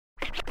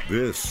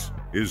This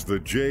is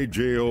the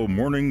JJO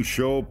Morning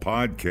Show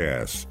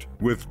podcast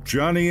with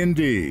Johnny and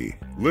D.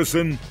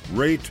 Listen,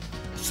 rate,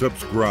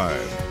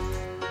 subscribe.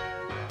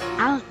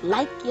 I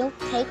like your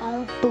take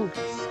on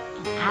boobies,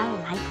 and I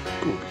like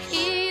boobies.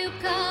 Here you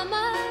come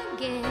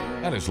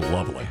again. That is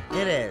lovely.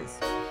 It is.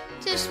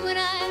 Just when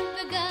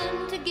I've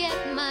begun to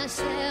get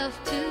myself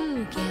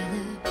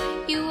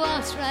together, you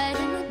waltz right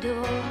in the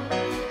door,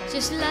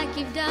 just like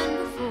you've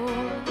done before,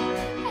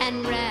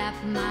 and wrap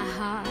my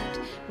heart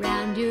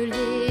round your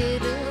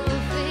little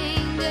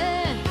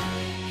finger.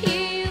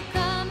 Here you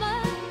come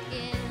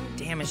again.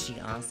 Damn, is she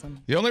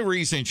awesome? The only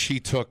reason she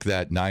took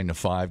that 9 to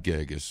 5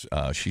 gig is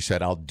she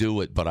said, "I'll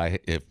do it, but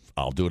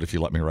I'll do it if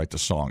you let me write the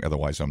song.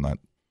 Otherwise, I'm not."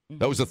 Mm-hmm.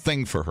 That was a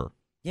thing for her.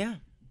 Yeah.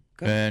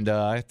 Good. And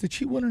did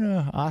she win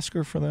an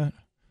Oscar for that?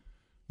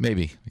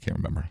 Maybe. I can't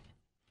remember.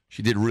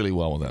 She did really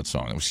well with that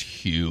song. It was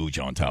huge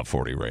on Top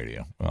 40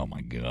 radio. Oh,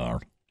 my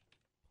God.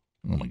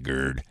 Oh, my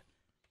God.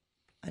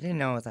 I didn't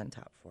know it was on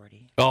Top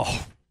 40.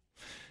 Oh,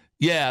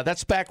 yeah.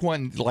 That's back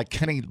when, like,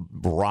 Kenny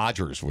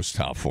Rogers was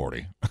Top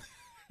 40.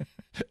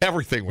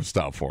 Everything was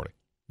Top 40.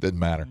 Didn't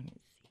matter.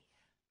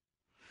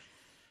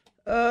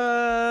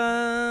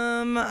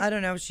 I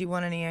don't know if she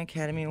won any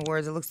Academy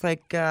Awards. It looks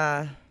like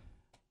Best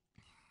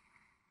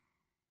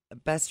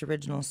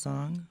Original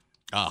Song.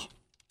 Oh.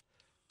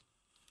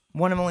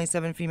 One of only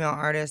 7 female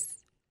artists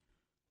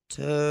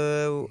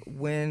to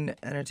win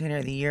Entertainer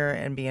of the Year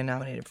and be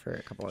nominated for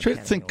a couple of I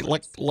Academy think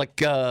Awards. like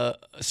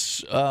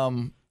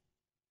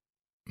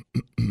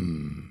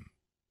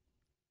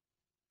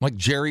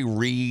Jerry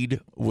Reed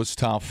was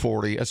Top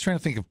 40. I was trying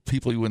to think of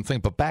people you wouldn't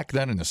think, but back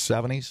then in the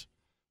 70s, it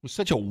was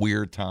such a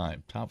weird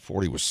time. Top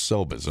 40 was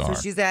so bizarre.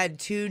 So she's had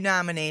 2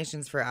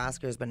 nominations for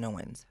Oscars, but no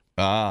wins.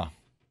 Ah.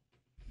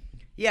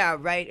 Yeah,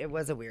 right. It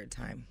was a weird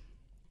time.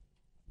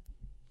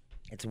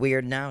 It's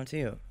weird now,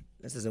 too.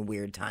 This is a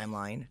weird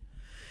timeline.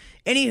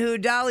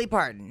 Anywho, Dolly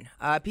Parton,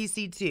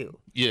 PC2.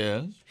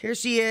 Yes. Here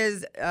she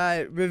is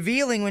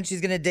revealing when she's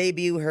going to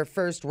debut her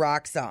first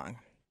rock song.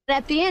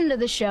 At the end of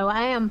the show,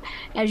 I am,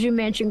 as you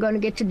mentioned, going to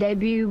get to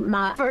debut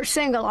my first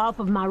single off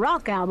of my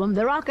rock album.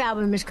 The rock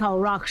album is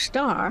called Rock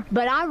Star,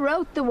 but I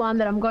wrote the one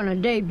that I'm going to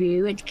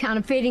debut. It's kind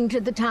of fitting to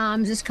the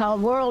times. It's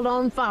called World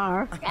on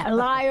Fire.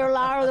 Liar,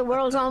 liar, the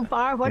world's on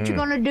fire. What you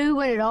going to do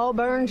when it all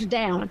burns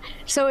down?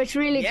 So it's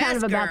really kind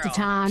of about the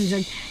times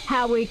and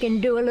how we can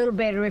do a little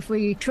better if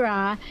we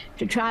try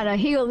to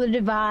heal the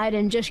divide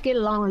and just get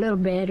along a little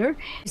better.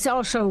 It's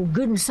also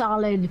good and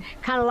solid,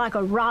 kind of like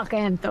a rock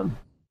anthem.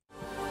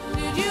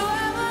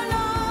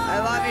 I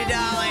love you,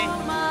 Dolly.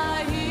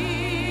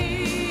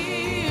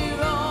 You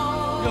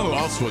know who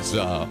else was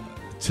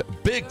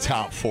big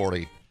Top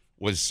 40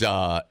 was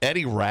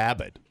Eddie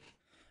Rabbitt.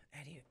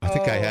 I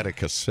think I had a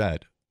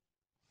cassette.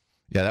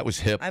 Yeah, that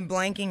was hip. I'm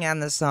blanking on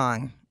the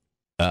song.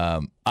 I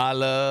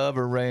love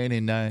a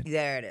rainy night.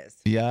 There it is.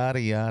 Yada,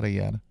 yada,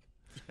 yada.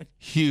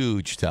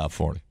 Huge Top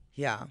 40.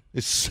 Yeah.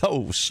 It's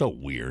so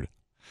weird.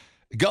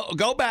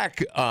 Go back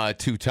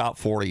to Top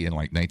 40 in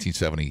like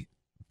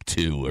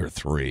 1972 or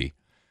 3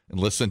 and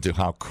listen to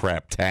how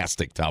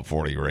craptastic Top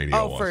 40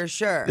 radio was. Oh, for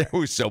sure. There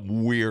was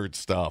some weird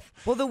stuff.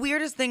 Well, the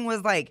weirdest thing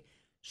was like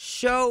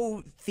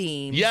show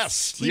themes.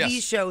 Yes.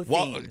 TV show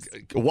themes.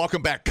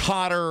 Welcome Back,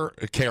 Cotter,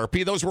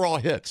 KRP. Those were all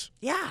hits.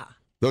 Yeah.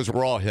 Those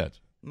were all hits.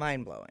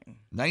 Mind-blowing.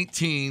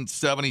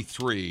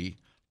 1973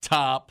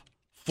 Top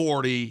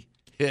 40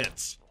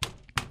 hits.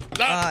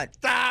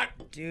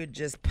 Dude,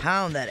 just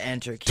pound that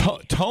enter key.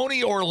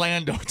 Tony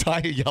Orlando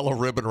tie a yellow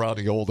ribbon around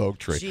the old oak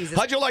tree. Jesus.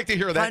 How'd you like to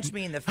hear that? Punch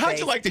me in the face. How'd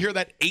you like to hear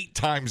that 8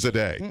 times a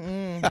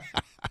day?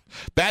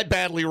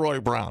 Bad Leroy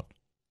Brown.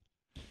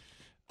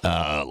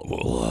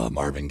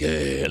 Marvin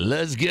Gaye.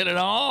 Let's get it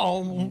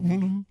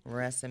on.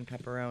 Rest in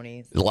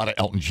pepperonis. A lot of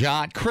Elton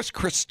John. Chris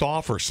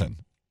Christopherson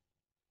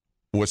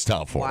was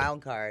Top 40.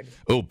 Wild card.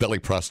 Oh, Billy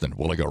Preston.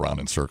 Will I go around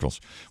in circles?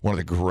 One of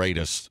the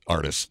greatest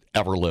artists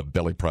ever lived,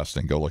 Billy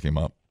Preston. Go look him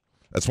up.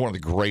 That's one of the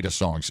greatest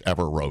songs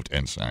ever wrote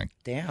and sang.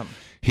 Damn.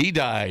 He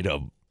died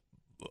of,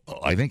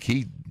 I think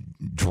he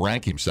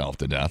drank himself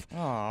to death.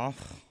 Aw.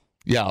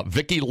 Yeah,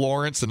 Vicki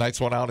Lawrence, The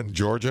Nights Went Out in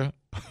Georgia.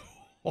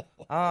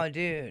 Oh,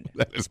 dude.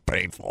 That is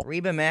painful.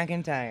 Reba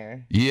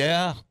McEntire.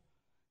 Yeah.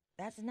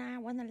 That's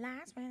not when the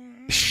lights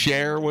went out.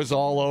 Cher was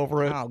all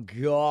over it. Oh,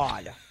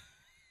 God.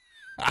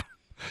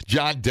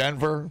 John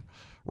Denver,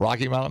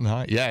 Rocky Mountain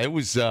High. Yeah, it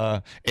was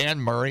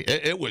Anne Murray.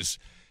 It was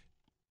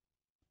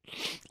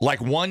like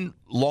one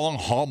long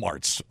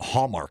Hallmark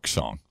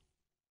song.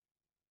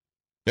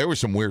 There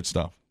was some weird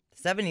stuff.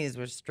 70s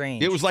were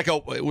strange. It was like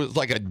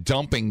a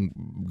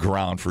dumping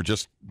ground for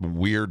just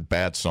weird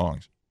bad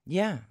songs.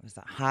 Yeah, it was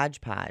a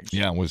hodgepodge.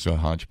 Yeah, it was a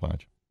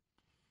hodgepodge.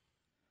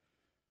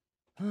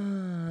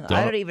 I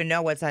don't even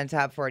know what's on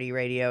Top 40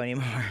 radio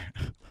anymore.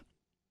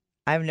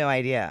 I have no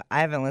idea. I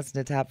haven't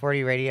listened to Top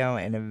 40 radio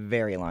in a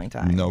very long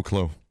time. No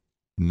clue.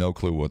 No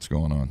clue what's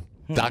going on.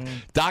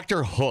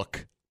 Dr.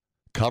 Hook,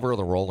 cover of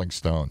the Rolling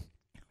Stone.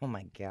 Oh,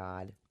 my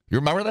God. You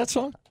remember that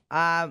song?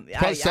 I've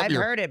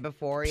heard it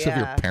before, Some of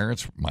yeah. your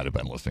parents might have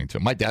been listening to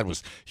it. My dad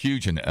was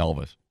huge into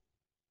Elvis.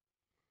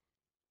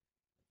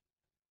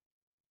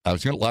 I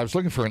was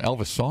looking for an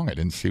Elvis song. I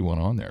didn't see one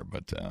on there,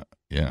 but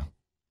yeah,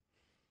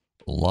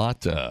 a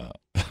lot.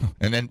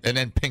 And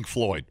then Pink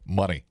Floyd,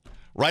 Money,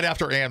 right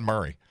after Anne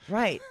Murray.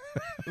 Right.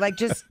 Like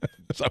just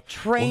So,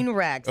 train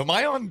wrecks. Am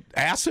I on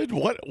acid?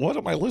 What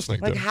am I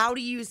listening Like to? how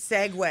do you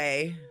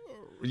segue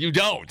You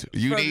don't.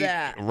 You from need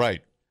that?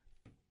 right.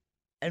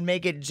 And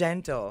make it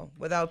gentle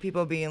without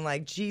people being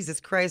like, Jesus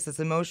Christ, this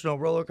emotional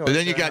roller coaster. And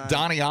then you got huh?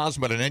 Donny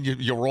Osmond, and then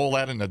you roll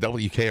that into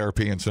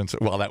WKRP, and since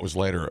that was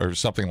later, or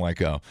something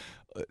like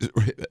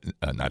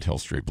not Hill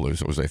Street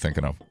Blues. What was I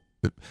thinking of?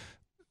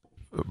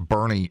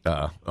 Bernie.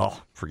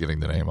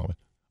 Forgetting the name of it.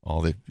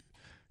 All the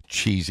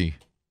cheesy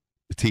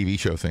TV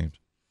show themes.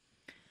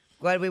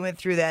 Glad we went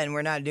through that and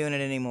we're not doing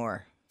it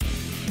anymore.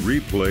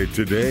 Replay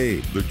today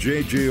the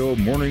JJO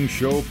Morning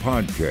Show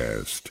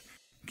podcast.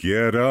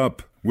 Get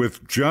up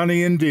with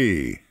Johnny and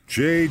D.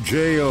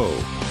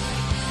 JJO.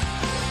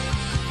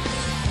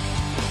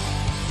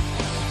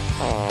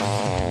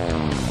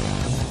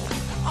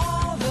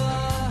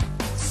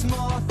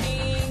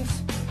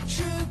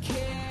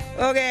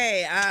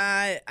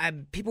 Okay,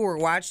 people were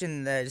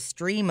watching the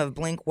stream of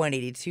Blink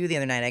 182 the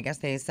other night. I guess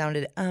they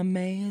sounded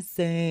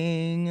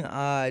amazing.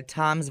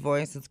 Tom's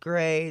voice is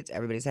great.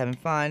 Everybody's having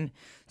fun.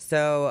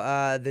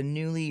 So the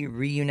newly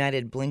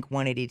reunited Blink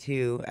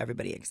 182,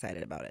 everybody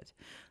excited about it.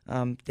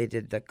 They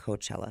did the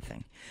Coachella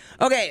thing.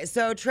 Okay,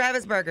 so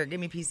Travis Barker,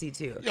 give me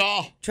PC2.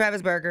 Oh.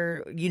 Travis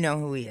Barker, you know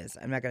who he is.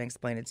 I'm not going to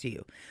explain it to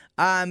you.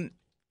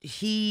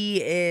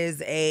 He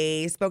is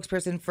a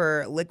spokesperson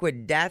for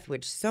Liquid Death,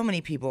 which so many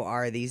people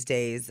are these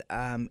days.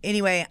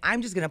 Anyway,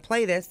 I'm just going to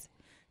play this,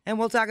 and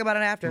we'll talk about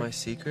it after. My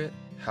secret?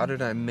 How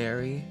did I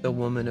marry the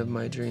woman of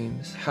my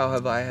dreams? How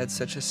have I had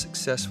such a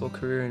successful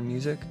career in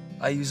music?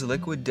 I use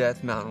Liquid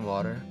Death mountain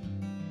water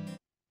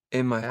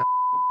in my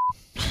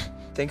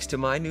Thanks to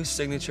my new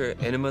signature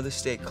Enema of the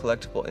State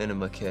collectible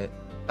enema kit,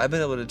 I've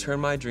been able to turn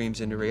my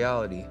dreams into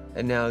reality,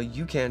 and now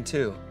you can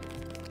too.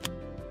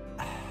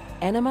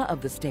 Enema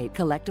of the State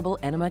collectible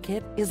enema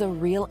kit is a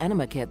real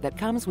enema kit that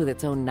comes with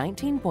its own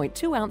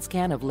 19.2-ounce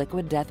can of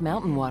Liquid Death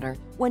mountain water.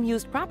 When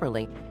used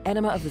properly,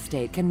 Enema of the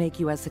State can make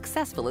you as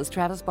successful as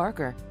Travis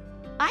Barker.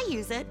 I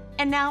use it,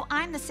 and now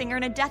I'm the singer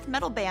in a death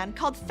metal band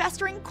called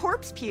Festering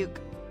Corpse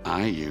Puke.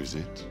 I use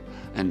it,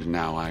 and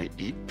now I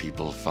eat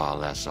people far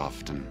less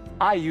often.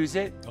 I use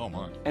it. Oh,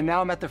 my. And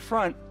now I'm at the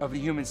front of the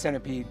human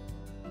centipede.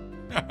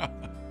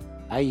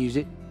 I use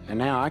it, and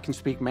now I can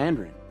speak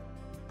Mandarin.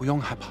 不用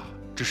害怕，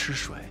这是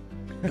水，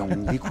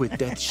用 Liquid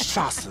Death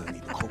杀死你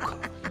的口渴。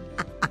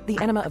 The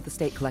Enema of the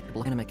State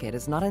collectible enema kit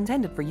is not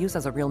intended for use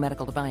as a real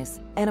medical device.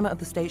 Enema of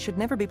the State should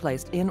never be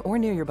placed in or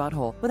near your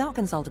butthole without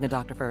consulting a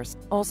doctor first.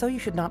 Also, you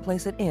should not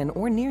place it in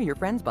or near your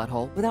friend's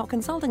butthole without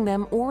consulting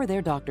them or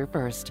their doctor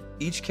first.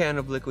 Each can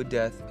of Liquid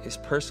Death is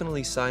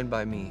personally signed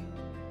by me.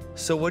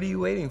 So what are you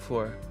waiting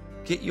for?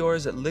 Get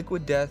yours at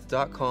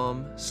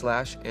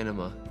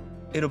liquiddeath.com/enema.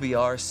 It'll be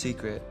our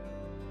secret.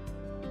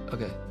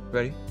 Okay,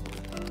 ready?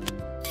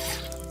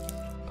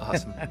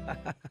 Awesome.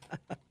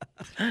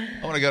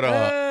 I'm gonna go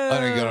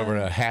over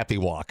to Happy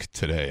Walk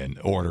today and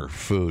order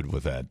food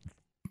with that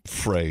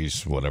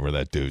phrase, whatever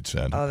that dude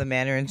said. Oh, the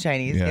Mandarin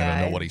Chinese yeah, guy. I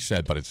don't know what he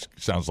said, but it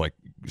sounds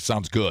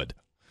good.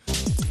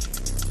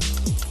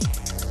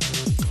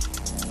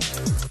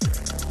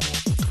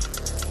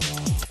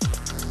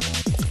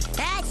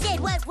 I said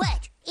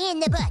what in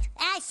the butt.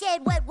 I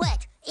said what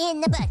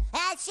in the butt.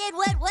 I said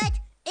what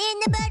in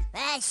the butt.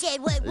 I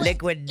said what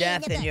Liquid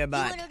Death in your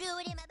butt. You wanna do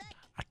it in my butt?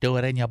 I do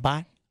it in your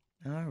butt.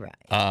 All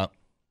right.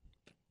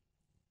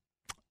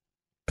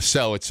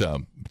 So it's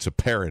a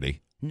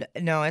parody.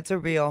 No, it's a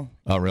real.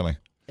 Oh, really?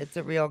 It's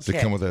a real Does kit.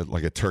 it come with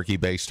a turkey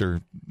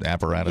baster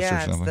apparatus or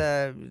something?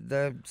 Yeah, it's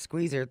the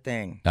squeezer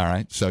thing. All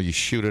right. So you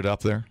shoot it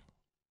up there.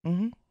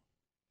 Mm-hmm.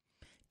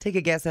 Take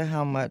a guess at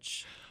how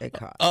much it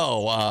costs.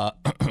 Oh,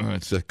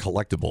 it's a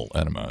collectible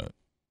enema.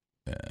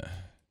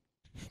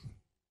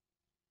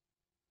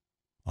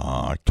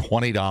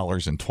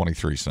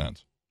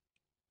 $20.23.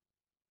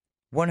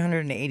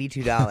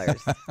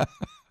 $182.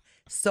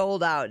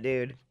 Sold out,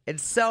 dude.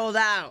 It's sold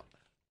out.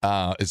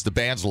 Is the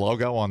band's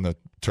logo on the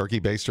turkey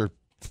baster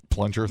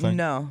plunger thing?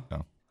 No.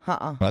 No.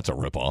 That's a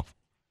ripoff.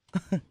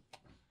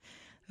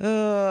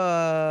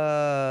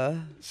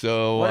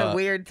 So what a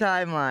weird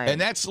timeline.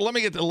 And let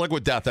me get the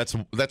Liquid Death. That's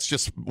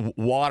just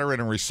water in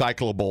a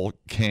recyclable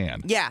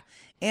can. Yeah.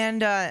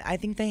 And I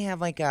think they have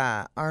like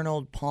a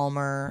Arnold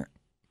Palmer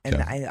and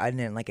I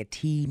didn't like a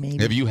tea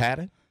maybe. Have you had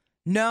it?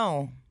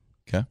 No.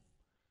 Okay.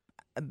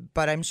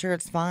 But I'm sure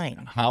it's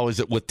fine. How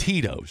is it with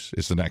Tito's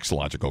is the next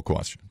logical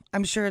question.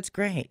 I'm sure it's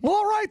great. Well,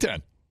 all right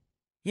then.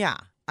 Yeah.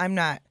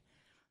 I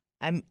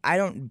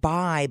don't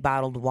buy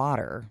bottled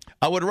water.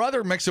 I would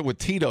rather mix it with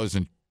Tito's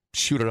and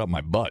shoot it up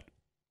my butt.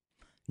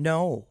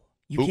 No.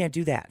 You can't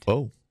do that.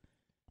 Oh.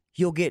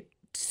 You'll get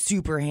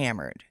super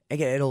hammered.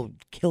 It'll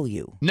kill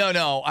you.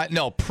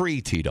 No,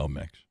 pre-Tito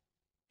mix.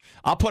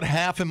 I'll put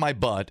half in my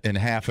butt and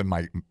half in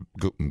my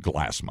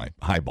glass, my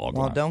highball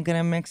glass. Well, don't get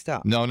them mixed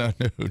up. No.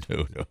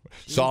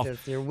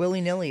 Jesus, you're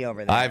willy-nilly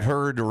over there. I've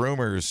heard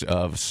rumors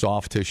of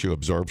soft tissue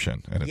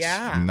absorption, and it's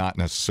not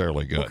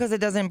necessarily good. Because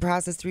it doesn't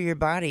process through your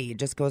body. It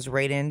just goes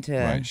right into...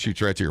 Right,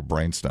 shoots right to your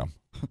brainstem.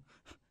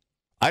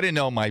 I didn't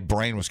know my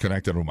brain was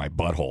connected to my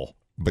butthole,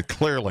 but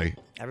clearly...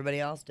 Everybody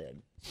else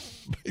did.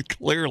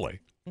 Clearly.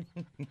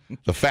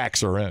 The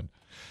facts are in.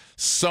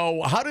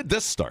 So how did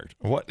this start?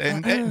 What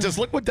and does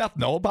Liquid Death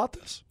know about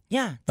this?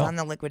 Yeah, it's on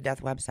the Liquid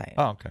Death website.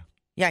 Oh, okay.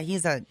 Yeah,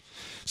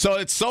 So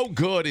it's so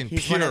good and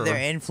he's pure. one of their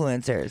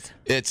influencers.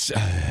 It's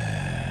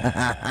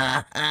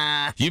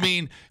you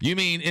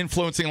mean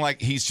influencing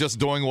like he's just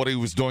doing what he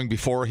was doing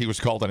before he was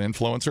called an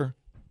influencer?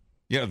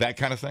 You know, that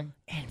kind of thing?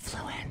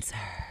 Influencer.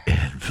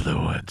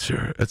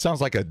 It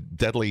sounds like a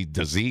deadly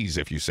disease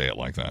if you say it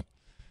like that.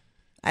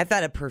 I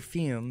thought a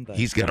perfume, but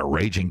He's got a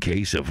raging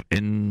case of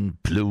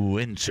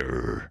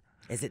influencer.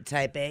 Is it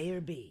type A or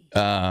B?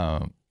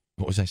 What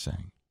was I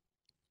saying?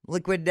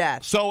 Liquid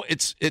Death. So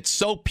it's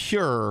so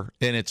pure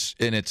in its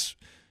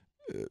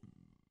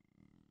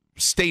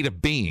state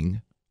of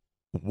being,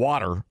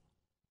 water.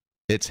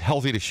 It's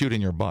healthy to shoot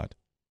in your butt.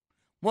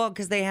 Well,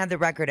 because they had the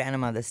record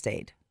enema of the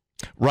state.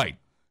 Right.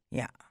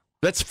 Yeah.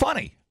 That's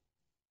funny.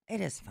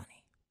 It is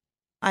funny.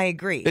 I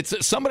agree. It's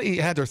somebody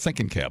had their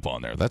thinking cap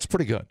on there. That's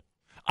pretty good.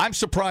 I'm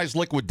surprised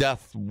Liquid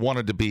Death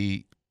wanted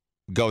to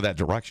go that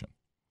direction.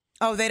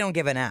 Oh, they don't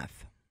give an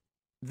F.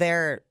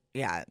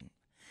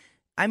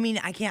 I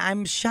mean,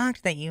 I'm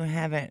shocked that you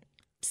haven't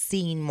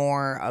seen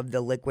more of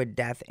the Liquid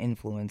Death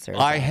influencers.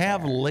 I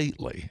have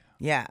lately.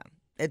 Yeah.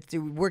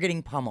 We're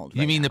getting pummeled.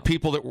 You mean the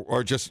people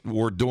that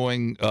were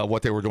doing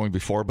what they were doing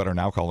before but are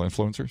now called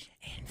influencers?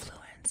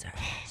 Influencer.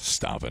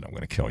 Stop it. I'm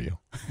going to kill you.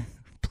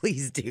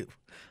 Please do.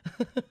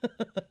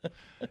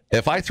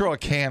 If I throw a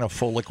can of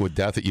full Liquid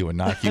Death at you and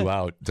knock you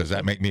out, does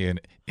that make me an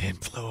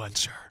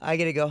influencer? I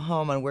got to go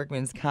home on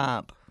workman's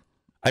comp.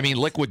 I mean,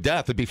 Liquid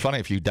Death, it'd be funny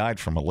if you died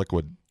from a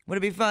liquid. Would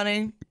it be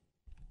funny?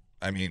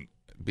 I mean,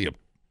 it'd be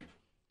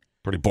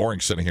pretty boring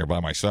sitting here by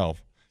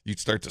myself. You'd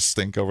start to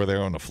stink over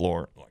there on the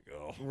floor. Like,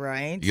 oh.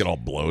 Right. You get all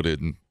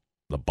bloated and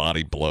the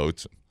body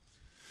bloats.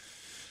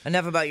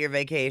 Enough about your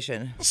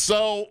vacation.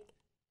 So,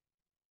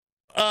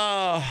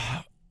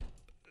 have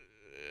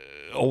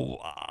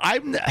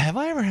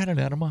I ever had an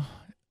enema?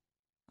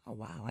 Oh,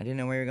 wow. I didn't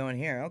know where you were going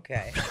here.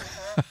 Okay.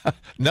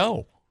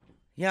 No.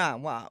 Yeah,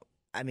 well,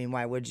 I mean,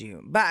 why would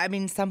you? But, I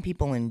mean, some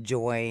people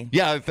enjoy.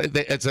 Yeah,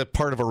 it's a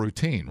part of a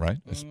routine, right?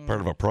 It's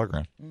part of a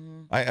program.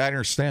 Mm-hmm. I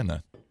understand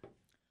that.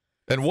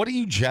 And what do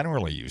you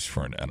generally use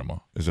for an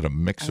enema? Is it a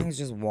mix I of? think it's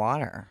just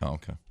water. Oh,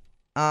 okay.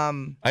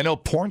 I know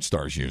porn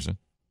stars use it.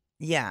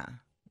 Yeah.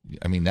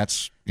 I mean,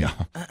 that's, yeah.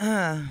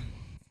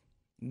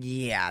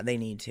 Yeah, they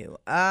need to.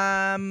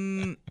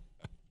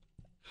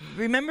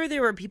 Remember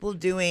there were people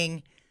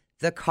doing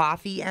the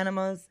coffee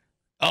enemas?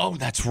 Oh,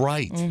 that's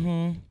right.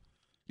 Mm-hmm.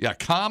 Yeah,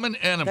 common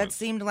enemas. That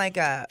seemed like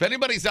a... If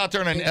anybody's out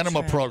there in an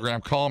enema program,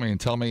 call me and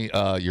tell me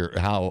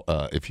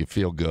if you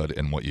feel good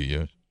and what you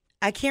use.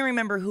 I can't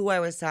remember who I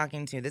was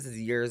talking to. This is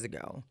years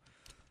ago.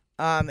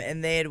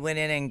 And they had went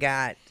in and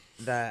got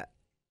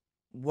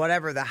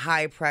whatever the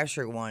high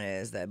pressure one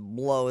is that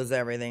blows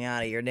everything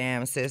out of your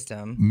damn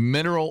system.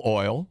 Mineral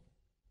oil,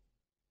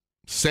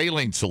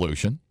 saline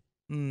solution,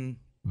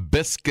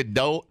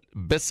 biscadil,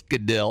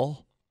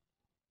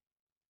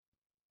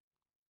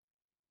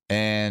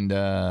 and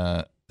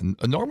a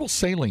normal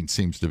saline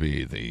seems to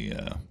be the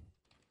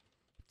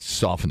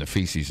soften the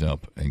feces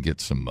up and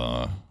get some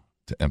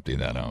to empty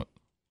that out.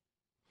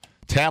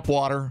 Tap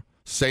water,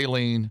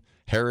 saline,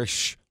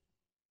 Harris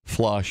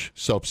Flush,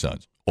 soap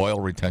suds, oil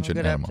retention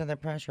Hook it up enema. to the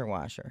pressure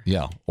washer.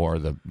 Yeah, or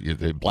the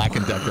Black &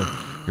 Decker,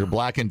 your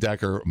Black &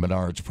 Decker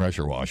Menards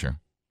pressure washer.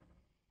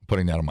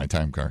 Putting that on my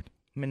time card.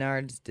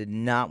 Menards did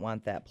not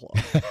want that plug.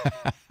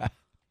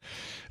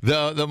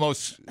 The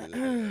most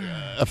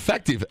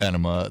effective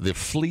enema, the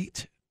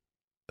Fleet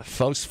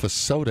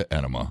Phosphosoda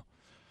enema,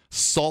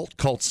 salt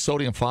called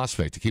sodium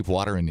phosphate to keep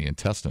water in the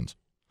intestines.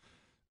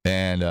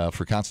 And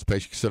for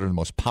constipation, considered the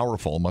most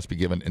powerful, must be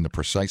given in the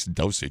precise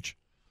dosage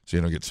so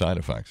you don't get side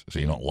effects, so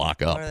you don't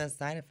lock up. What are the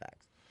side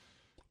effects?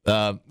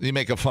 You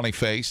make a funny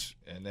face,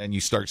 and then you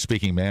start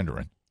speaking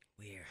Mandarin.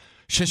 Weird.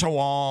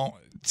 No,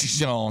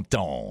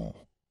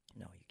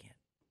 you can't.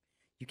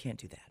 You can't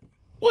do that.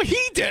 Well,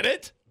 he did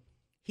it.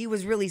 He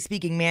was really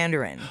speaking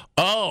Mandarin.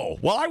 Oh,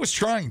 well, I was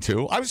trying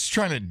to. I was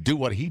trying to do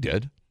what he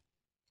did.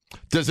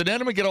 Does an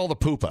enema get all the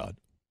poop out?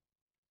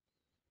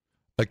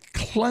 A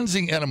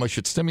cleansing enema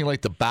should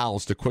stimulate the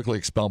bowels to quickly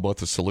expel both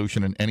the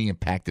solution and any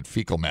impacted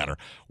fecal matter.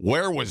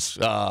 Where was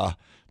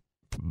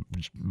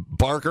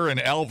Barker and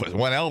Elvis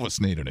when Elvis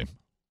needed him?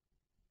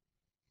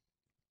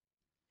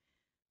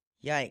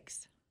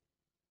 Yikes.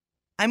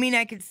 I mean,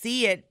 I could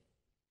see it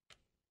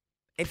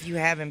if you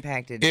have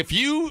impacted If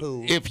you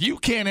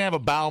poop. can't have a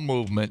bowel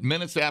movement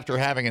minutes after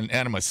having an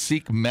enema,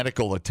 seek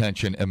medical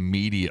attention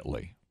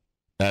immediately,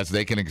 as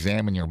they can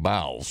examine your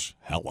bowels.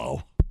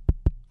 Hello.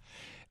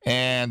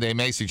 And they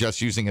may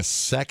suggest using a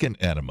second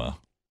enema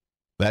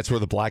That's where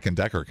the Black &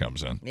 Decker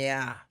comes in.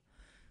 Yeah.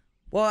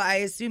 Well, I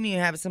assume you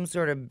have some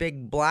sort of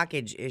big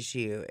blockage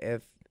issue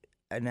if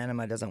an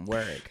enema doesn't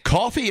work.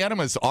 Coffee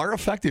enemas are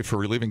effective for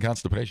relieving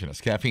constipation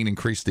as caffeine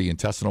increases the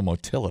intestinal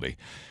motility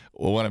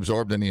when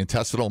absorbed in the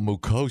intestinal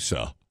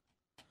mucosa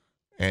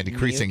and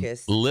decreasing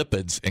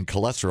lipids and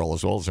cholesterol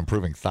as well as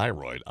improving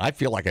thyroid. I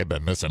feel like I've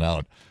been missing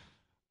out.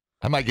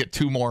 I might get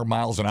 2 more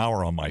miles an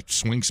hour on my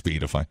swing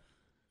speed if I...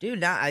 Dude,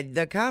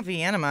 the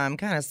coffee enema, I'm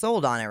kind of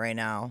sold on it right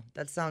now.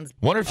 That sounds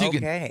Wonder if you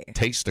okay. can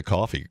taste the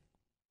coffee.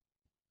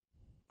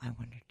 I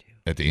wonder too.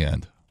 At the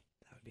end.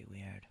 That would be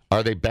weird.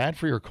 Are they bad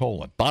for your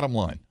colon? Bottom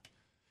line.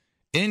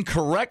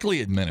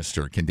 Incorrectly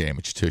administered can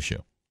damage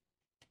tissue.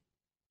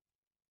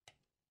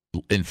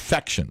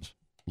 Infections.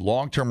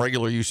 Long-term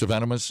regular use of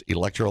enemas,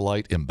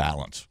 electrolyte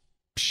imbalance.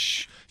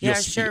 Psh, yeah,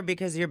 sure,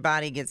 because your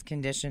body gets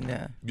conditioned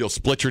to... You'll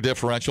split your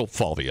differential,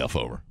 fall the F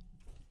over.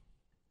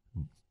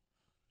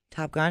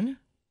 Top Gun?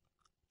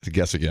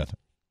 Guess again.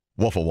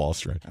 Wolf of Wall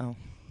Street. Oh.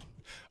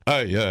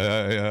 Yeah.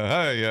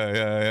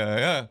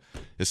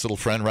 This little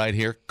friend right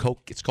here,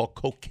 it's called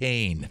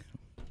cocaine.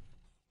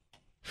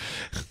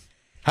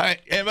 Hi,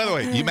 and by the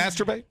way, you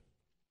masturbate?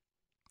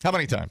 How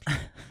many times?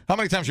 How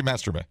many times you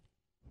masturbate?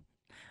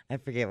 I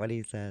forget what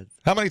he says.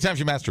 How many times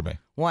you masturbate?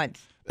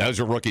 Once. Those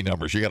are rookie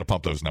numbers. You got to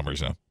pump those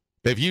numbers up.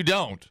 If you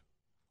don't,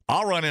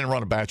 I'll run in and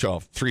run a batch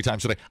off 3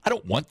 times a day. I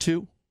don't want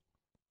to.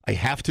 I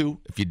have to.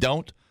 If you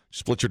don't,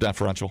 split your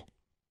differential,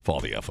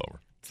 fall the F over.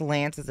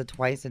 Lance is a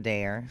twice a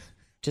dayer.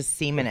 Just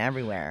semen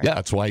everywhere. Yeah,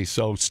 that's why he's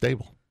so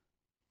stable.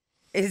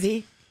 Is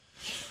he?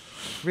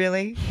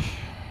 Really?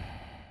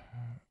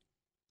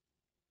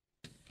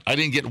 I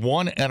didn't get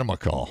one enema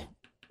call.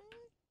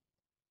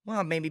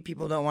 Well, maybe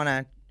people don't want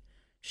to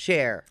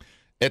share.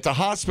 At the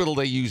hospital,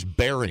 they use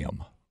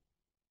barium.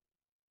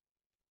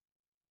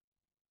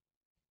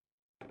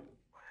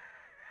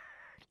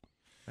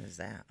 What is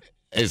that?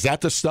 Is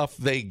that the stuff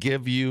they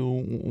give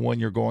you when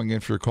you're going in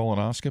for your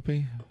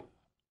colonoscopy?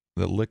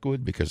 The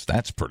liquid? Because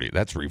that's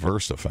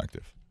reverse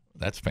effective.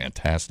 That's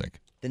fantastic.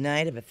 The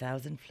night of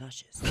 1,000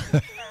 flushes.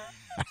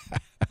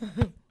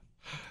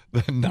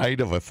 The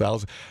night of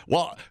 1,000.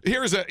 Well,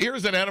 here's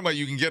an enema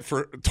you can get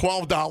for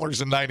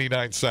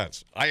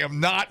 $12.99. I am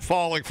not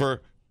falling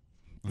for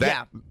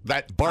that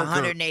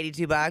Barker.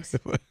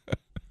 $182.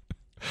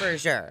 For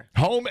sure.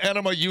 Home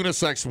enema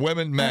unisex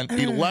women men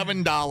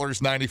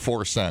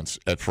 $11.94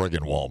 at friggin'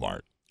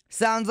 Walmart.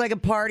 Sounds like a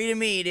party to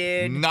me,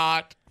 dude.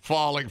 Not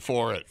falling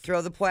for it.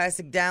 Throw the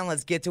plastic down.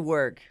 Let's get to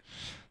work.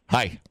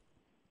 Hi.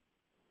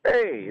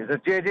 Hey, is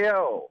it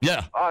JJO?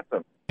 Yeah.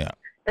 Awesome. Yeah.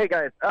 Hey,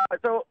 guys.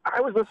 So I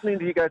was listening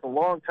to you guys a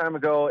long time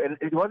ago, and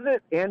wasn't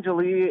it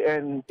Angelique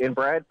and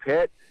Brad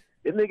Pitt?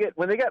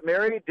 When they got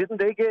married, didn't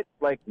they get,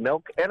 like,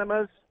 milk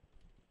enemas?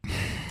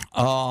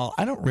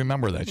 I don't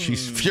remember that.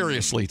 She's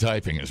furiously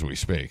typing as we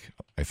speak.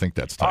 I think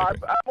that's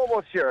typing. I'm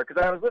almost sure,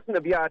 because I was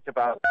listening to Biatch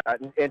about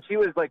that, and she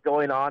was, like,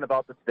 going on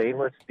about the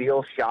stainless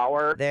steel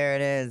shower. There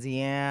it is,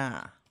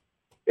 yeah.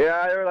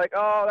 Yeah, they were like,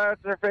 oh,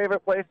 that's their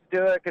favorite place to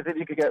do it, because then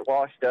you could get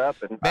washed up.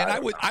 And Man,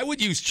 I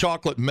would use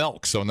chocolate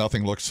milk so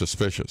nothing looks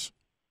suspicious.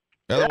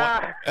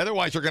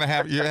 Otherwise you're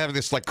having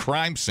this, like,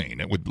 crime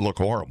scene. It would look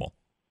horrible.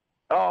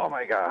 Oh,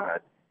 my God.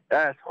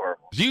 That's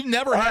horrible. You've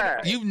never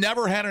had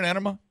an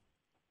enema?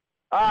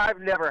 I've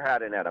never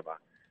had an enema.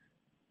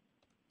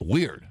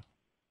 Weird.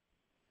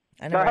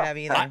 I never have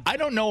either. I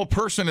don't know a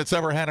person that's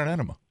ever had an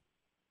enema.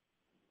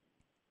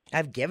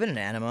 I've given an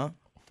enema.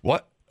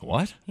 What?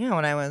 Yeah,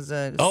 when I was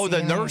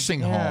the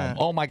nursing home.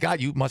 Oh, my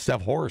God. You must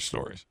have horror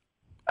stories.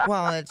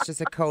 Well, it's just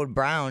a code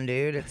brown,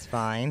 dude. It's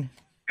fine.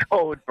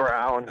 Code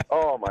brown.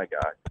 Oh, my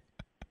God.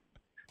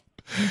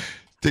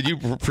 Did you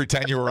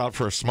pretend you were out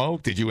for a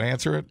smoke? Did you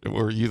answer it?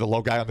 Were you the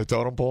low guy on the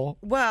totem pole?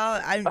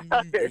 Well,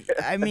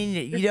 I mean,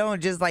 you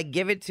don't just like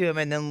give it to him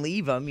and then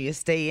leave him. You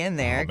stay in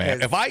there. Oh,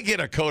 man. If I get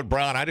a code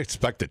brown, I'd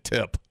expect a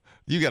tip.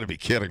 You got to be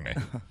kidding me.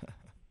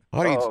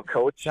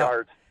 Code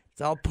chart. It's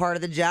all part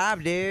of the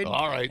job, dude.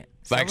 All right.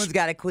 Thanks. Someone's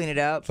got to clean it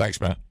up.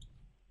 Thanks, man.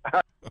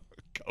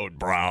 Code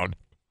brown.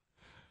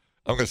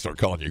 I'm going to start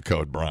calling you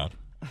Code Brown.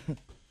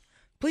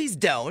 Please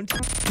don't.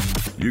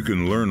 You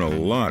can learn a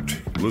lot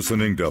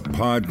listening to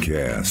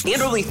podcasts.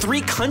 And only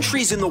 3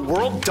 countries in the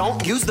world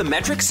don't use the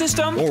metric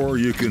system? Or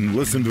you can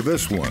listen to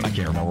this one. I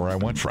can't remember where I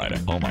went Friday.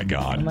 Oh, my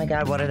God. Oh, my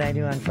God. What did I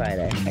do on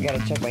Friday? I got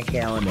to check my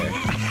calendar.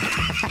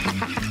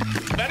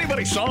 If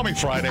anybody saw me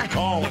Friday,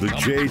 call. The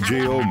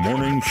JJO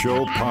Morning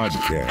Show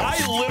Podcast.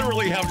 I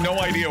literally have no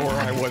idea where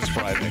I was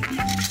Friday.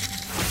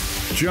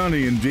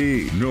 Johnny and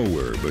D,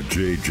 nowhere but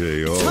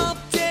JJO.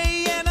 Tough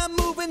day and I'm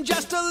moving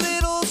just a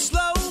little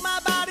slow. My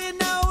body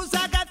knows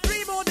I got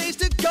 3 more days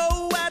to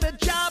go at a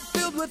job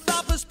filled with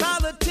office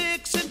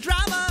politics and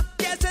drama.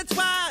 Yes, that's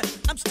why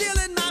I'm still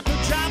in my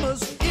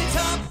pajamas.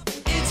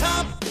 It's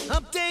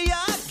hump day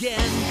again.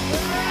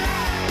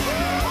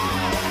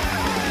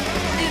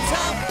 It's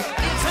hump.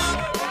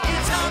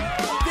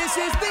 This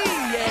is the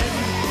end.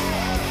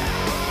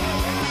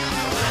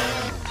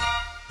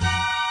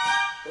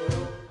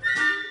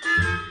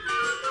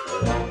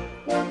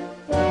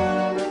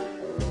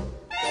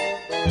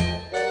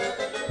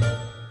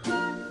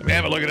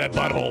 Damn it, look at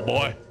that butthole,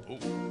 boy.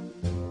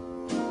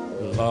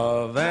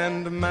 Love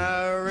and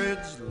marriage,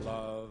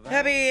 love.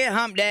 Happy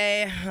Hump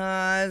Day.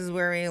 This is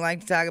where we like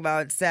to talk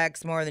about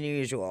sex more than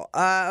usual.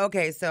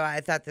 Okay, so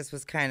I thought this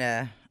was kind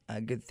of a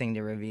good thing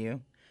to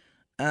review.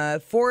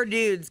 4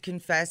 dudes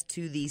confessed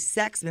to the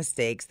sex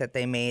mistakes that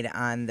they made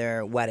on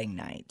their wedding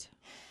night.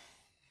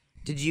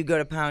 Did you go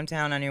to Pound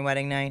Town on your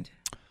wedding night?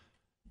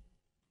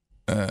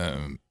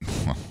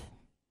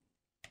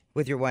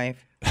 With your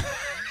wife?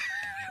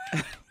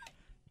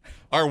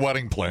 Our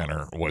wedding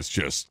planner was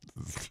just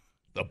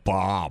the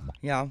bomb.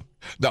 Yeah.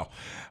 No.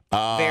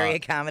 Very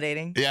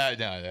accommodating. Yeah,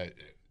 no,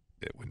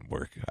 it wouldn't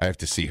work. I have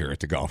to see her at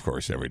the golf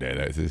course every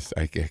day.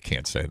 I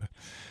can't say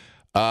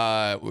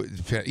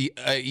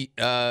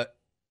that.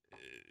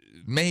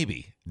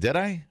 Maybe. Did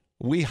I?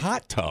 We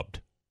hot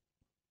tubbed.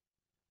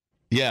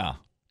 Yeah.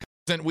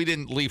 Then we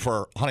didn't leave for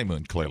our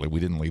honeymoon, clearly. We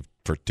didn't leave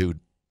for 2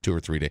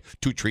 or 3 days.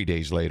 2-3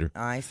 days later.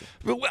 I see.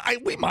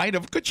 We might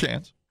have. Good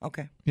chance.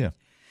 Okay. Yeah.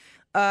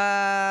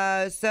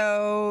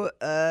 So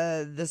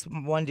this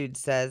one dude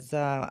says,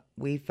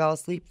 we fell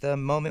asleep the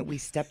moment we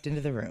stepped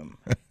into the room.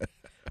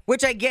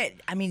 Which I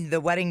get. I mean, the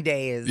wedding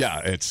day is... Yeah,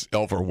 it's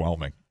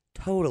overwhelming.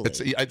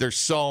 Totally. There's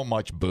so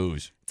much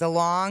booze. It's a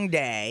long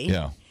day.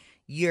 Yeah.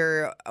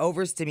 You're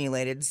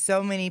overstimulated.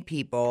 So many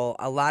people,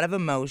 a lot of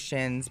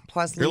emotions.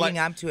 Plus, leading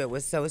up to it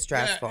was so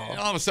stressful.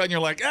 All of a sudden, you're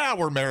like,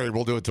 we're married.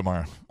 We'll do it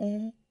tomorrow.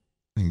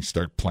 And you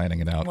start planning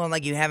it out. Well,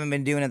 like you haven't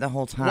been doing it the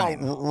whole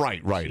time. Well,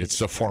 right.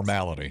 It's a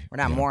formality. We're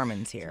not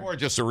Mormons here. Or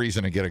just a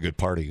reason to get a good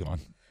party going.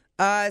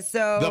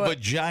 So the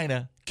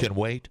vagina can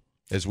wait,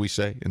 as we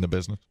say in the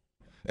business.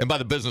 And by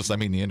the business, I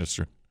mean the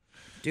industry.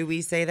 Do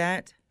we say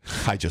that?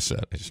 I just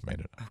said. I just made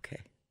it up. Okay.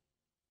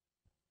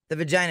 The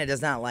vagina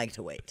does not like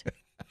to wait.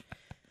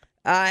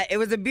 It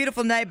was a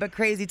beautiful night, but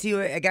crazy too.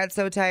 It got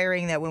so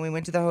tiring that when we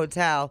went to the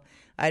hotel,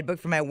 I had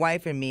booked for my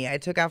wife and me. I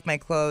took off my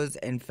clothes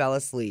and fell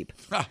asleep.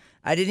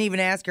 I didn't even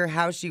ask her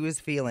how she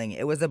was feeling.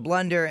 It was a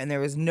blunder, and there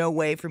was no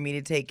way for me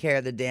to take care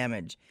of the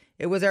damage.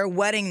 It was our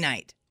wedding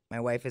night. My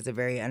wife is a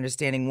very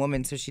understanding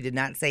woman, so she did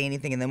not say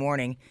anything in the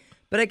morning,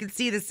 but I could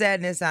see the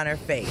sadness on her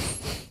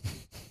face.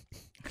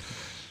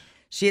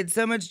 She had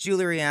so much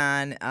jewelry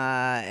on,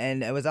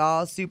 and it was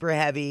all super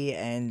heavy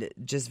and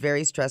just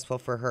very stressful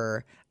for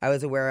her. I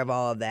was aware of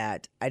all of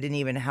that. I didn't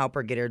even help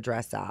her get her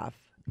dress off.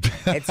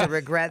 It's a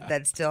regret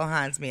that still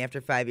haunts me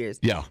after 5 years.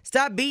 Yeah.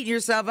 Stop beating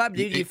yourself up,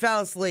 dude. You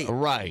fell asleep.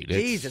 Right.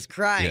 Jesus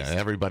Christ. Yeah,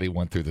 everybody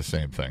went through the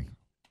same thing.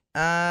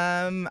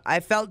 I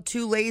felt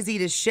too lazy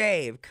to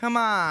shave. Come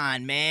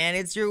on, man.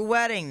 It's your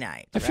wedding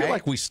night. I feel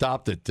like we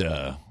stopped at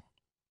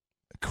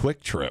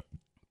Quick Trip.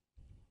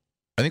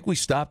 I think we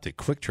stopped at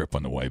Quick Trip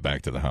on the way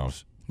back to the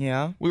house.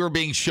 Yeah. We were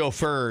being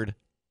chauffeured.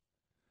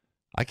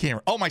 I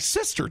can't. My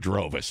sister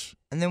drove us.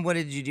 And then what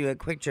did you do at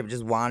Quick Trip?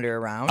 Just wander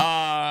around?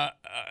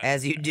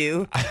 As you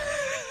do?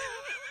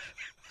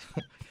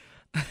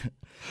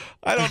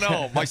 I don't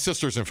know. My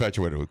sister's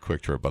infatuated with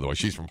Quick Trip, by the way.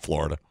 She's from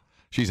Florida.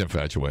 She's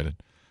infatuated.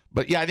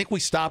 But yeah, I think we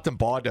stopped and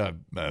bought a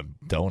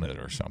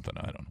donut or something.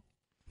 I don't know.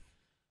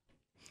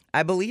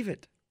 I believe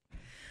it.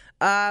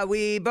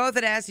 We both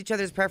had asked each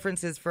other's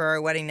preferences for our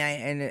wedding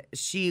night, and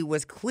she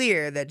was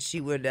clear that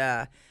she would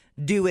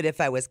do it if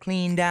I was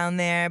clean down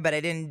there, but I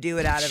didn't do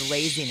it out of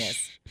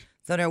laziness.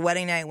 So on our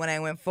wedding night, when I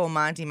went full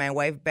Monty, my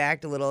wife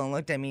backed a little and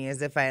looked at me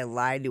as if I had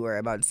lied to her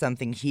about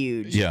something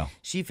huge. Yeah.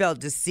 She felt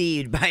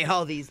deceived by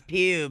all these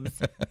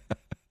pubes.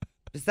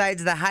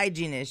 Besides the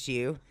hygiene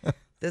issue,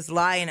 this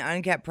lie and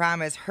unkept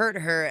promise hurt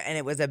her, and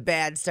it was a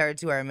bad start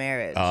to our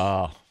marriage.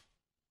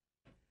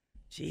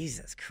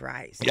 Jesus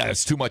Christ. Yeah,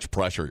 it's too much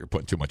pressure. You're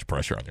putting too much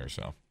pressure on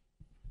yourself.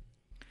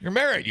 You're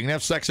married. You can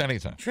have sex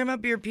anytime. Trim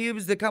up your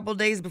pubes a couple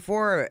days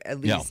before,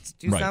 at least.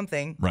 Do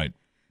something. Right.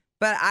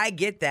 But I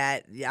get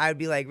that. I'd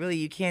be like, really,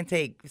 you can't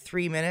take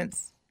 3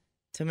 minutes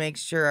to make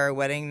sure our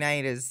wedding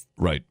night is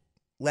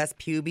less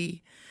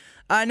puby?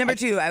 Number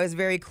 2, I was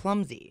very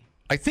clumsy.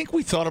 I think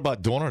we thought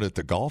about doing it at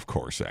the golf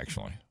course,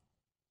 actually.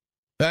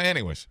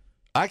 Anyways,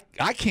 I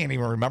can't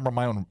even remember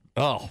my own.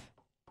 Oh,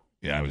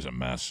 yeah, it was a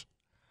mess.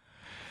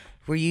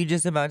 Were you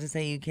just about to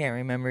say you can't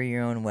remember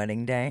your own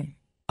wedding day?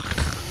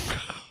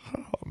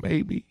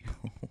 Maybe.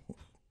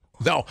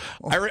 No,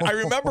 I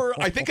remember.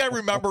 I think I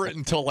remember it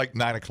until like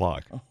 9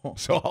 o'clock.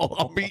 So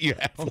I'll meet you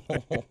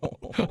halfway.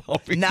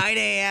 9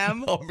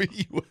 a.m. I'll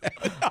meet you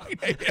at 9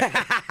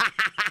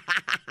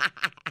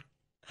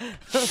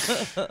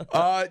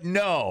 a.m.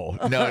 No.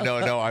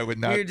 I would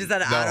not. You're just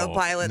on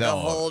autopilot the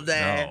whole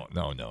day.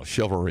 No.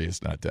 Chivalry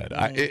is not dead.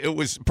 It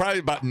was probably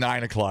about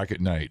 9 o'clock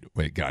at night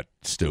when it got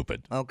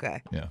stupid.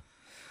 Okay. Yeah.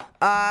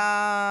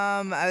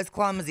 I was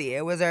clumsy.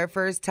 It was our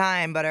first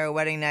time, but our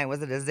wedding night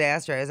was a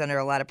disaster. I was under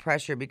a lot of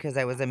pressure because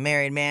I was a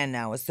married man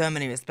now with so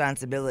many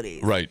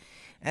responsibilities. Right.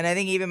 And I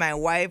think even my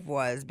wife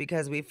was,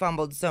 because we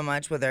fumbled so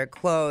much with our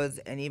clothes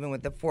and even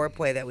with the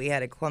foreplay that we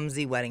had a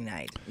clumsy wedding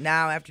night.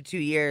 Now, after 2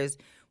 years,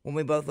 when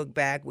we both look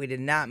back, we did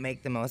not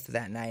make the most of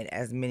that night,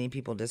 as many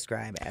people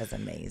describe as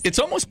amazing. It's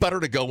almost better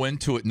to go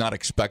into it not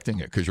expecting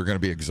it because you're going to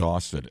be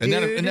exhausted. And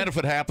then if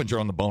it happens, you're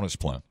on the bonus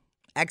plan.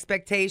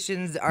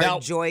 Expectations are Now-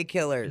 joy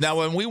killers. Now,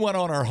 when we went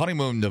on our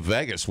honeymoon to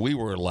Vegas, we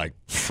were like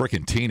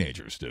freaking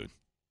teenagers, dude.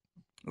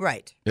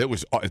 Right. It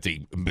was at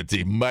the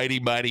mighty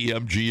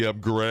MGM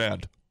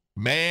Grand.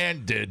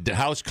 Man, did the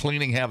house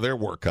cleaning have their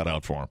work cut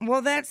out for them.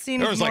 Well, that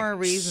seems There was more like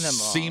reasonable.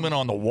 semen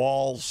on the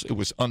walls. It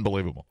was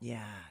unbelievable.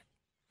 Yeah.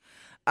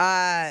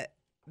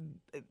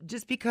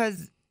 Just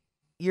because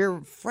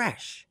you're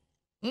fresh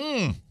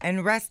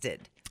and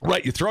rested.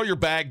 Right, you throw your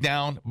bag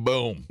down,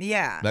 boom.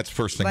 Yeah. That's the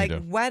first thing like you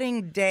do.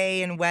 wedding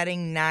day and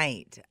wedding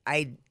night.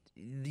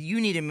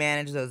 You need to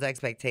manage those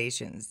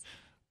expectations.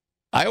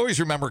 I always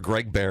remember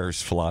Greg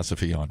Bear's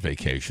philosophy on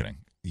vacationing.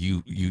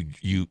 You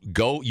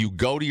go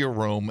to your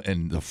room,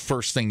 and the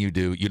first thing you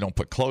do, you don't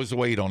put clothes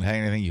away, you don't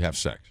hang anything, you have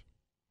sex.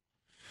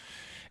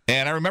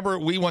 And I remember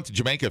we went to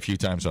Jamaica a few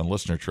times on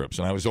listener trips,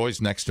 and I was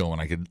always next to him,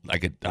 and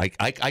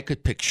I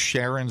could pick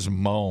Sharon's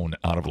moan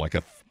out of like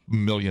a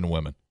million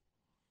women.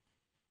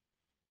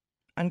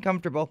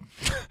 Uncomfortable.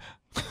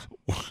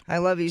 I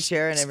love you,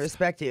 Sharon. I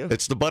respect you.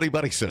 It's the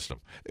buddy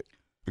system.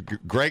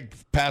 Greg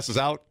passes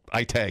out,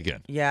 I tag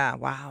in. Yeah.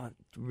 Wow.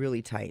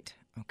 Really tight.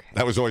 Okay.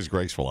 That was always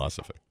Greg's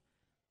philosophy.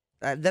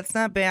 That's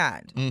not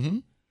bad. Mm-hmm.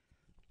 And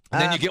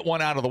then you get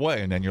one out of the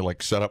way, and then you're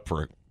like set up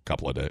for a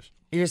couple of days.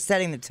 You're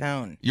setting the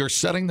tone. You're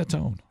setting the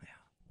tone.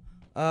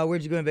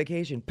 Where'd you go on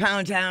vacation?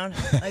 Pound Town.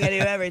 Like I do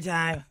every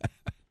time.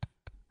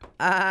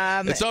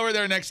 It's over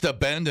there next to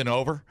Bend and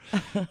Over.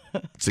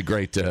 It's a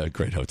great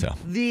hotel.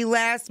 The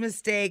last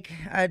mistake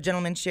a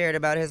gentleman shared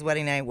about his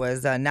wedding night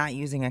was not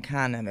using a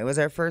condom. It was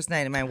our first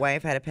night, and my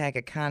wife had a pack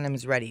of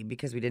condoms ready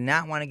because we did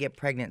not want to get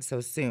pregnant so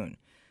soon.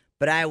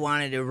 But I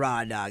wanted to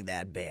raw dog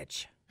that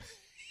bitch.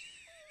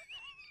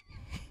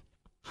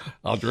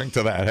 I'll drink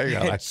to that.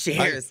 Hang on.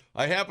 Cheers.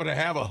 I happen to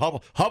have a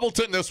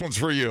Hubbleton. This one's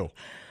for you.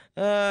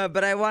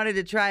 But I wanted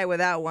to try it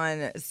without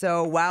one.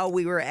 So while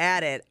we were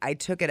at it, I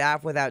took it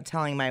off without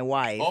telling my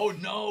wife. Oh,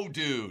 no,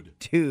 dude.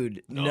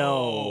 Dude,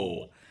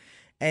 no.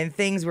 And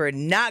things were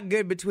not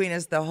good between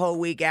us the whole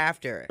week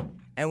after.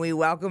 And we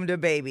welcomed a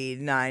baby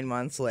 9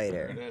 months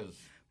later. There it is.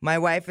 My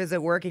wife is a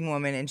working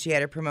woman, and she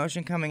had a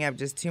promotion coming up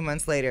just 2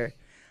 months later.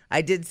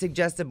 I did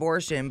suggest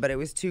abortion, but it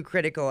was too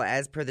critical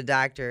as per the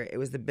doctor. It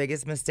was the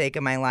biggest mistake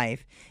of my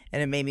life,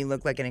 and it made me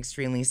look like an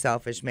extremely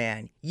selfish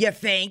man. You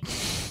think?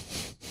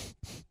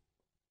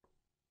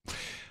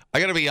 I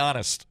got to be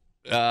honest.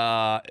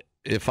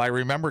 If I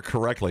remember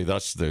correctly,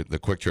 that's the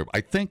quick trip. I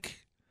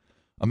think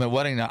on my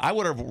wedding night, I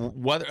would have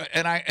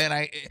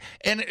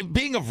and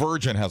being a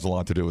virgin has a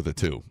lot to do with it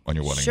too on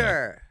your wedding night.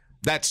 Sure.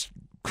 That's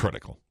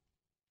critical.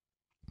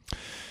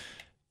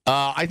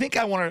 I think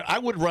I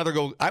would rather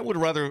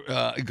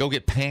go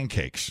get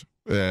pancakes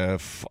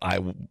if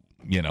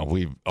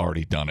we've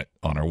already done it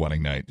on our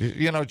wedding night.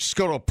 Just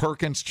go to a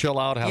Perkins, chill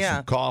out, have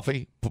some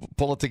coffee,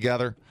 pull it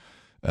together,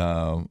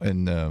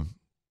 and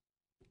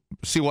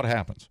see what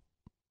happens.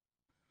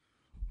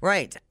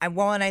 Right.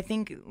 And I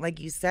think, like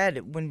you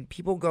said, when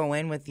people go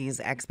in with these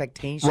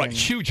expectations, right,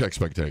 huge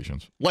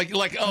expectations, like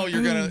oh,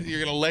 you're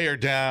gonna lay her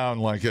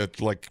down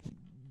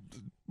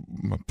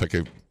pick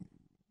a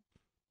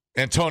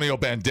Antonio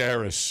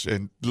Banderas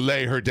and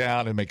lay her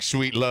down and make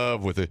sweet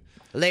love with it.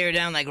 Lay her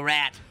down like a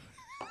rat.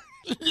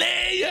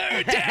 Lay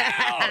her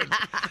down.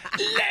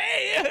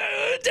 Lay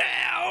her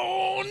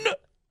down.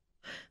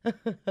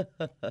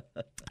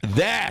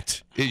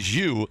 That is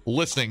you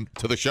listening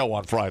to the show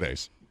on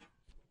Fridays.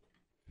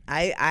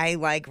 I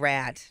like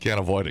rat. Can't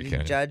avoid it, can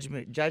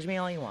you? Judge me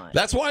all you want.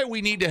 That's why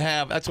we need to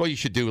have. That's why you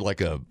should do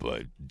like a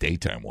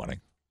daytime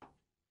wedding.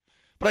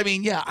 But I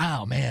mean, yeah.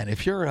 Oh man,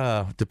 if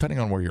you're depending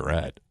on where you're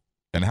at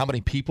and how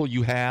many people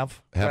you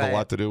have right. a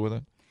lot to do with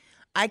it.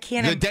 I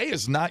can't. The day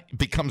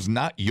becomes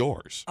not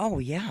yours. Oh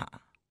yeah,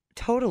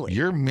 totally.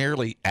 You're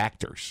merely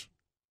actors,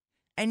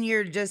 and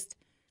you're just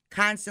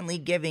constantly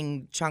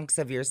giving chunks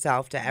of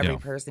yourself to every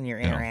person you're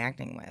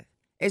interacting with.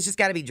 It's just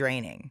got to be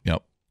draining.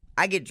 Yep.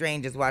 I get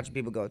drained just watching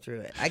people go through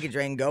it. I get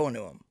drained going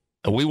to them.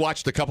 We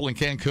watched a couple in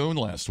Cancun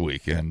last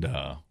week, and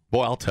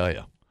boy, I'll tell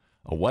you,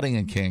 a wedding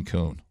in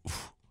Cancun,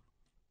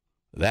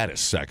 that is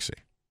sexy.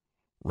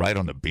 Right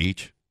on the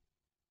beach.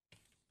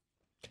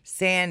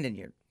 Sand in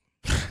your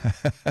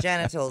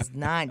genitals,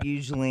 not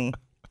usually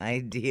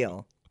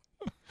ideal.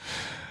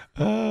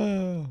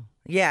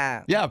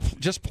 Yeah. Yeah,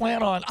 just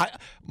plan on.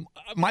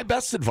 My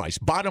best advice,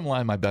 bottom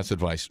line,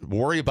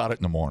 worry about it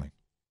in the morning.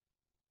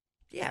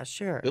 Yeah,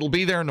 sure. It'll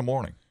be there in the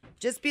morning.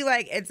 Just be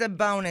like, it's a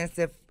bonus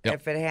if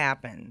it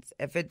happens.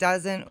 If it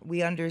doesn't,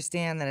 we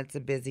understand that it's a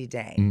busy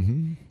day.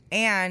 Mm-hmm.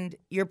 And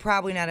you're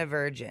probably not a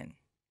virgin.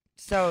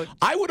 So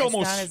it's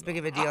not as big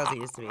of a deal as it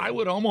used to be. I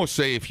would almost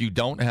say if you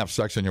don't have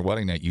sex on your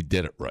wedding night, you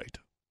did it right.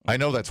 I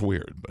know that's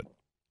weird, but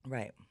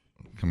right,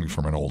 coming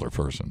from an older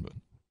person. But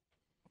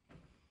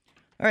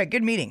all right,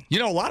 good meeting.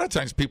 A lot of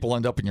times people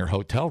end up in your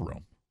hotel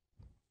room.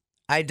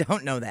 I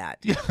don't know that.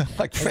 Yeah,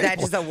 is that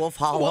just a Wolf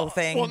Hollow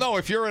thing? Well, no.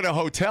 If you're at a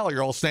hotel,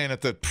 you're all staying at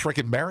the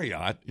frickin'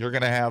 Marriott. You're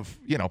going to have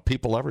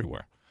people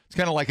everywhere. It's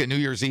kind of like a New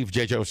Year's Eve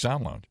JoJo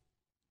Sound Lounge.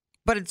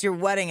 But it's your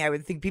wedding. I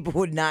would think people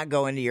would not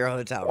go into your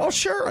hotel room. Well,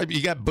 sure.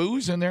 You got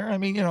booze in there. I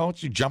mean, you're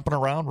jumping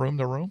around room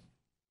to room.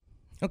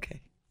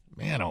 Okay.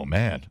 Man, oh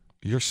man,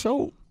 you're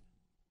so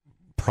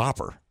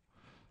proper.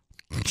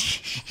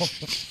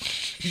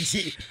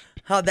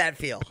 How'd that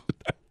feel?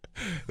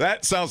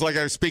 That sounds like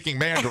I was speaking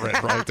Mandarin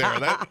right there.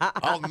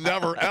 I'll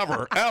never,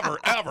 ever, ever,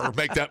 ever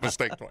make that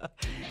mistake.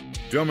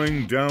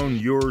 Dumbing down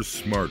your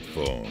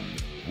smartphone.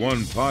 One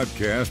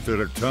podcast at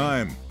a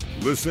time.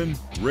 Listen,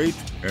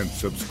 rate, and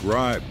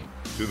subscribe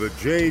to the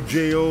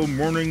JJO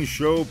Morning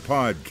Show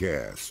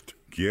podcast.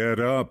 Get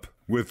up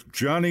with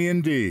Johnny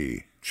and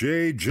D.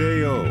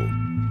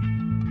 JJO.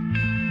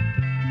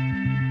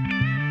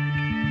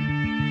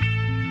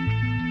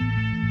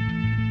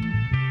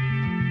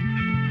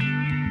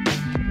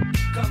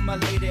 Come, my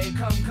lady,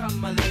 come,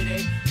 my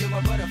lady, you're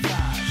my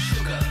butterfly,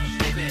 sugar,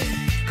 baby.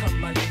 Come,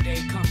 my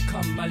lady,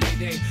 come, my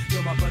lady,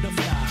 you're my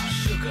butterfly,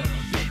 sugar,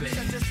 baby.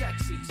 Such a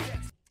sexy.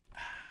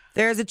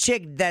 There's a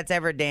chick that's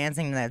ever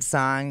dancing to that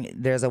song.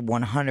 There's a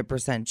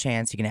 100%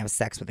 chance you can have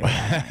sex with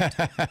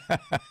her.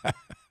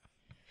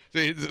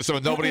 So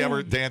nobody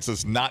ever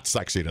dances not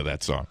sexy to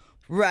that song.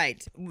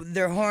 Right.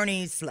 They're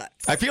horny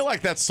sluts. I feel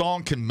like that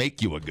song can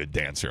make you a good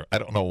dancer. I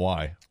don't know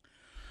why.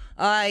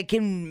 It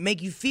can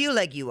make you feel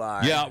like you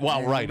are. Yeah,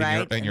 well, right.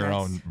 In your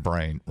own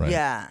brain. Right.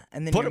 Yeah,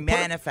 and then you're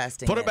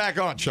manifesting Put it back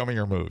on. Show me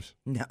your moves.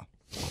 No.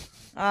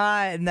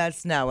 And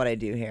that's not what I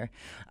do here.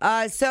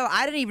 So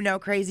I didn't even know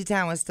Crazy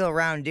Town was still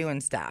around doing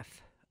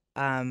stuff.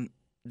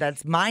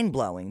 That's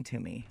mind-blowing to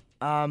me.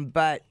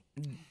 But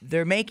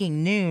they're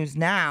making news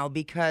now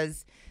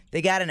because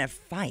they got in a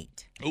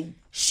fight. Ooh.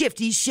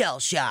 Shifty Shell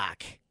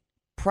Shock.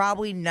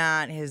 Probably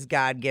not his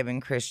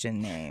God-given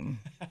Christian name.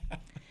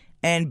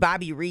 And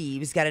Bobby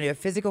Reeves got into a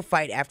physical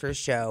fight after a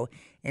show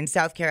in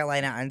South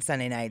Carolina on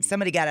Sunday night.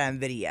 Somebody got it on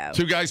video.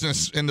 Two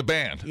guys in the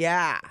band.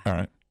 Yeah. All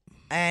right.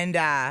 And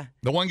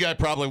the one guy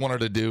probably wanted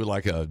to do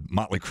like a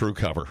Motley Crue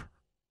cover.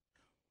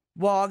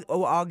 Well,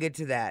 I'll get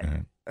to that.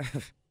 Mm-hmm.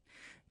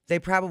 They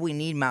probably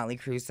need Motley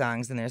Crue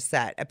songs in their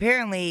set.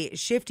 Apparently,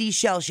 Shifty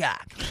Shell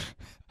Shock,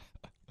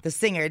 the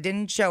singer,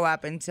 didn't show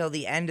up until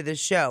the end of the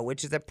show,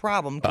 which is a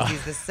problem because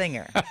he's the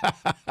singer.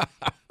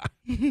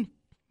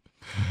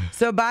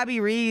 So Bobby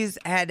Reeves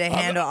had to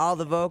handle all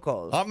the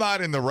vocals. I'm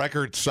not in the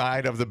record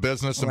side of the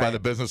business, and by the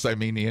business I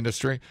mean the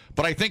industry,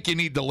 but I think you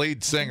need the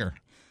lead singer.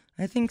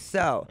 I think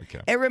so.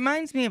 Okay. It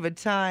reminds me of a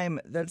time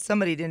that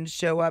somebody didn't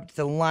show up to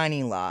the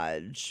Liney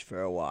Lodge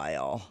for a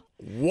while.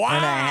 Wow.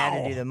 And I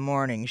had to do the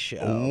morning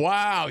show.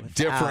 Wow.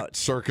 Different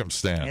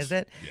circumstance. Is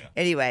it? Yeah.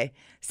 Anyway,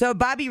 so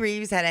Bobby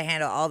Reeves had to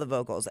handle all the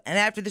vocals. And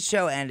after the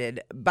show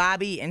ended,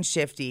 Bobby and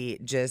Shifty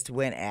just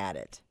went at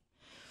it.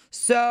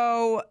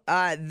 So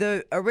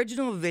the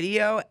original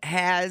video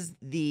has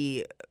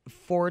the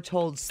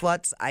foretold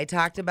sluts I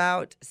talked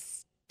about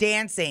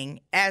dancing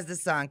as the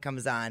song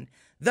comes on,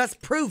 thus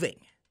proving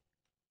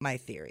my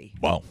theory.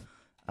 Wow.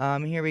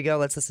 Here we go.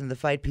 Let's listen to the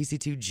fight.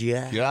 PC2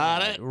 Jack.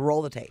 Got it.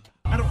 Roll the tape.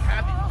 I don't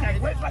have it. Okay,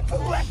 where's my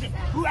collection?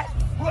 Who you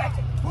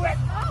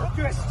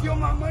gonna steal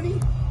my money?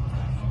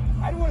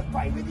 I don't want to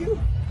fight with you.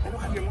 I don't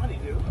have your money,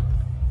 dude.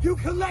 You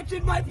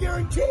collected my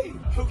guarantee.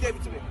 Who gave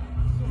it to me?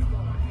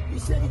 He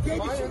said he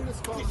gave it to me.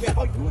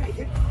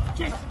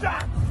 Just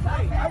stop.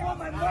 I want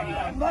my money.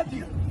 I love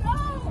you. No.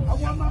 I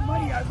want my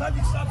money. I love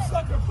you. Stop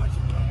sucker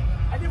punching me.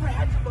 I never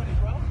had your money,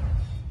 bro.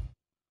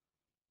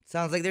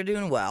 Sounds like they're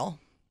doing well.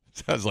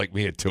 Sounds like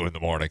me at 2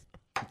 a.m.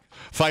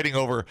 Fighting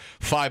over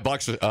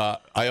 $5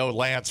 I owe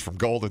Lance from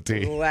Golden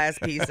Tea.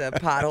 Last pizza,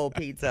 pothole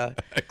pizza.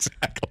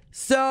 Exactly.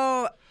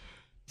 So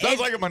sounds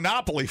like a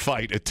Monopoly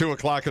fight at 2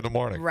 o'clock in the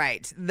morning.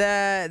 Right.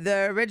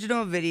 The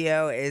original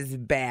video is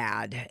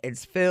bad.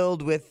 It's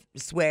filled with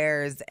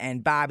swears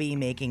and Bobby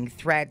making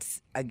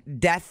threats,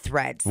 death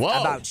threats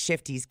about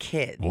Shifty's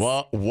kids.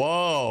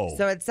 Whoa.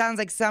 So it sounds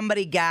like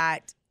somebody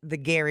got the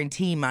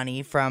guarantee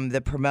money from the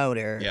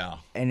promoter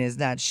and is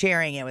not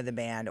sharing it with the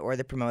band, or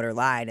the promoter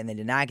lied and they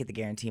did not get the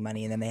guarantee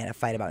money, and then they had a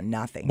fight about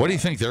nothing. What do you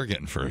think they're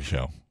getting for a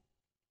show?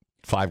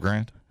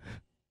 $5,000?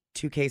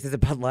 2 cases of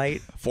Bud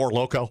Light? 4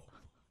 Loco?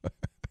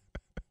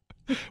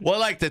 We'd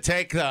like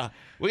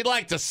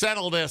to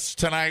settle this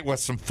tonight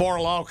with some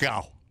 4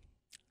 Loco.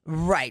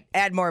 Right.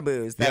 Add more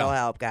booze. That'll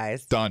help,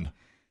 guys. Done.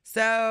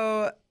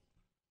 So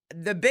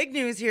the big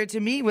news here to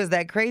me was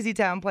that Crazy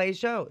Town plays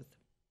shows.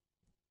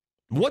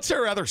 What's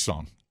their other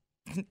song?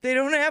 They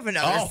don't have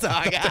another song.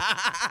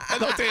 I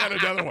thought they had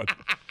another one.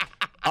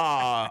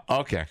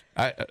 Okay.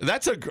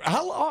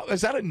 How long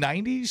is that? A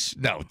 90s?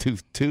 No,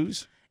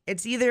 twos.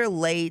 It's either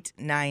late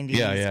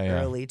 90s,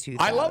 early 2000s.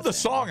 I love the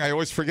song. I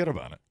always forget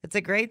about it. It's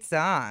a great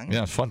song.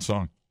 Yeah, it's a fun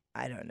song.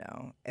 I don't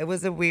know. It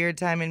was a weird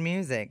time in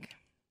music.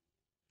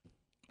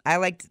 I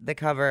liked the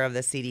cover of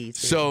the CD too.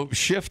 So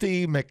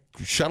Shifty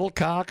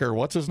McShuttlecock, or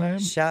what's his name?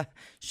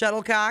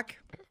 Shuttlecock.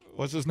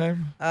 What's his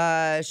name?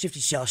 Shifty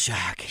Shell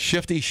Shock.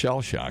 Shifty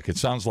Shell Shock. It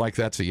sounds like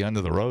that's the end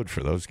of the road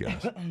for those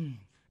guys.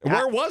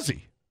 Where was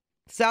he?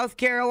 South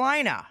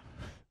Carolina.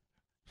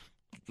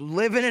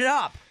 Living it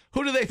up.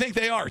 Who do they think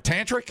they are?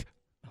 Tantric?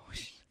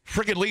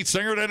 Freaking lead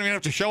singer doesn't even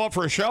have to show up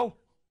for a show?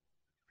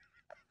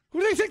 Who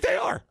do they think they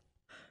are?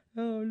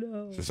 Oh,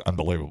 no. This is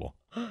unbelievable.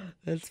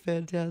 That's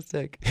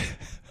fantastic.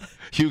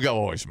 Hugo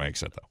always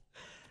makes it, though.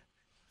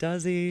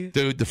 Does he?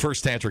 Dude, the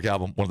first Tantric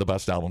album, one of the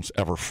best albums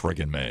ever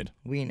friggin' made.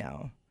 We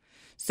know.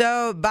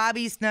 So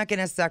Bobby snuck in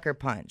a sucker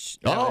punch.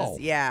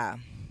 Yeah.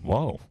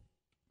 Whoa.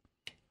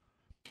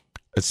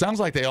 It sounds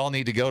like they all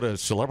need to go to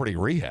celebrity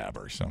rehab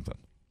or something.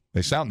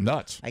 They sound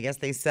nuts. I guess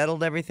they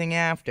settled everything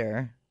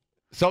after.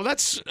 So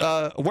that's,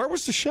 where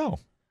was the show?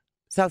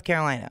 South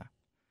Carolina.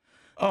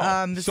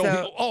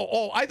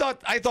 I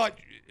thought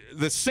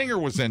the singer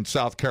was in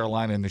South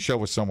Carolina and the show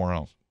was somewhere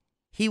else.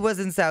 He was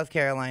in South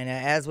Carolina,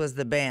 as was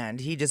the band.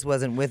 He just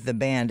wasn't with the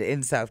band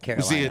in South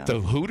Carolina. Was he at the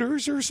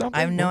Hooters or something?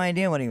 I have no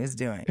idea what he was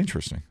doing.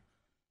 Interesting.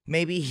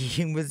 Maybe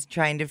he was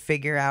trying to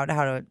figure out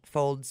how to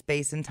fold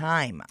space and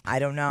time. I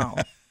don't know.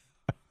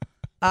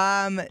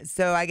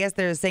 So I guess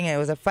they're saying it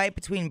was a fight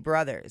between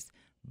brothers.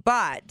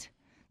 But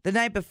the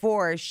night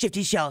before,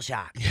 Shifty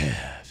Shellshock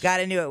got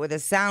into it with a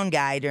sound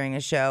guy during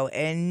a show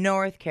in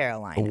North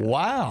Carolina.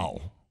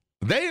 Wow.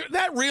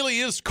 That really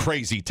is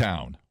crazy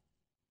town.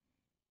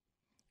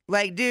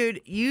 Like,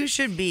 dude, you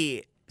should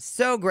be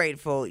so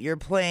grateful you're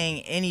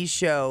playing any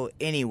show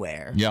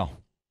anywhere. Yeah.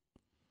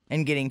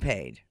 And getting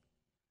paid.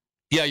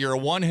 Yeah, you're a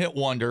one-hit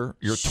wonder.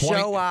 You're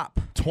Show up.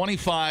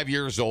 25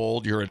 years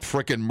old. You're at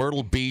frickin'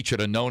 Myrtle Beach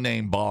at a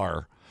no-name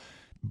bar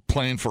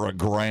playing for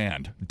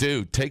 $1,000.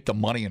 Dude, take the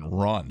money and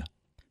run.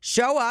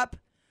 Show up.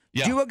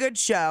 Yeah. Do a good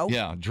show.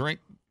 Yeah, drink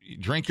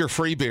your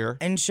free beer.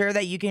 Ensure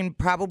that you can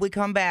probably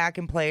come back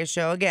and play a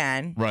show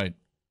again. Right.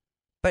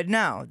 But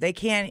no, they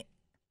can't.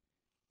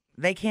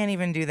 They can't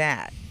even do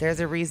that. There's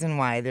a reason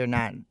why they're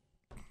not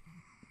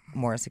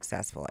more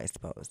successful, I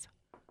suppose.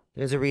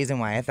 There's a reason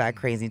why I thought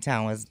Crazy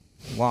Town was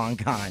long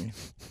gone.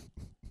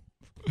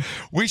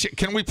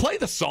 Can we play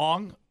the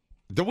song?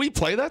 Did we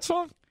play that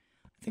song?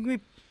 I think we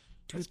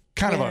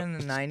kind of in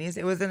the 90s.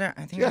 It was in I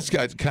think. Yes,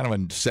 guys, kind of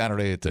a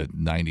Saturday at the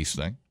 90s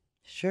thing.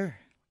 Sure.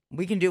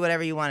 We can do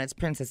whatever you want. It's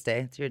Princess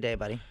Day. It's your day,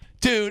 buddy.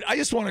 Dude, I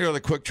just want to go to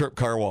the Quick Trip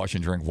Car Wash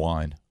and drink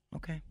wine.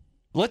 Okay.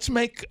 Let's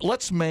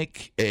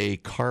make a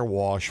car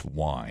wash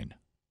wine.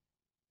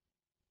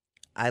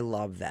 I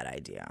love that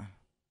idea.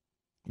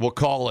 We'll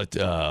call it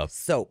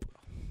soap.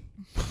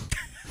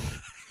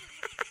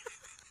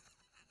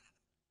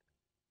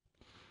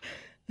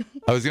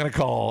 I was going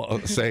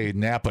to say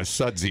Napa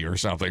Sudsy or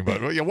something,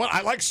 but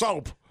I like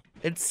soap.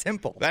 It's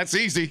simple. That's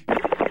easy.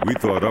 We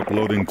thought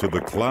uploading to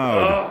the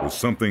cloud was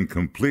something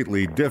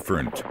completely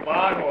different.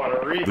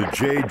 The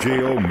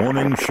JJO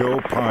Morning Show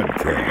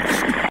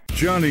Podcast.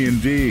 Johnny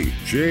and D,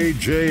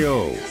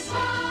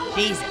 JJO.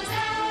 Jesus.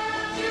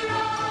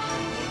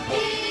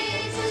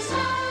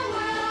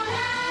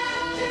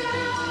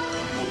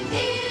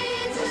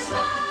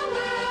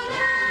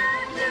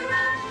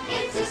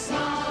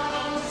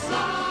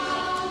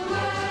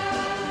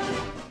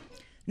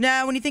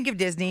 Now, when you think of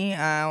Disney,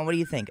 what do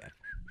you think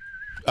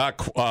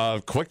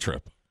of? Quick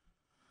Trip.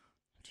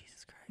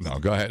 Jesus Christ. No,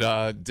 go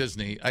ahead.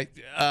 Disney.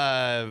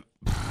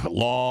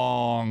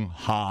 Long,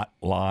 hot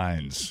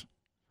lines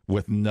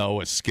with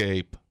no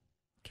escape.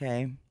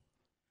 Okay.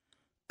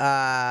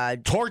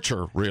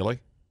 Torture, really.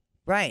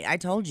 Right. I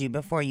told you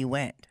before you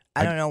went.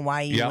 I don't know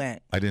why you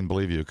went. I didn't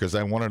believe you because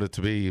I wanted it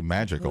to be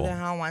magical. Who the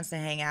hell wants to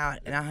hang out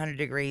in 100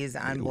 degrees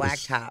on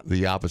blacktop?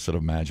 The opposite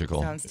of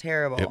magical. Sounds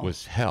terrible. It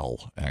was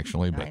hell,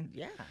 actually. But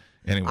yeah.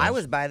 Anyway, I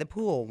was by the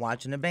pool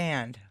watching a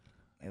band.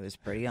 It was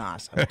pretty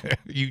awesome.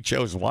 You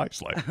chose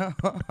wisely.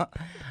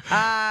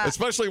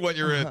 Especially when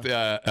you're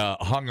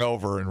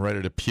hungover and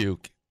ready to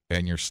puke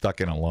and you're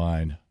stuck in a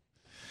line.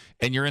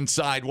 And you're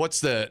inside. What's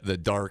the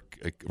dark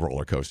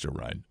roller coaster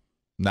ride?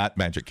 Not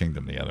Magic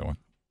Kingdom, the other one.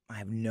 I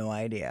have no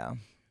idea.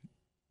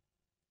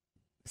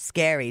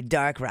 Scary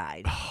dark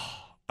ride.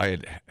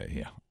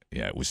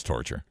 It was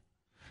torture.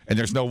 And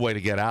there's no way to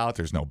get out.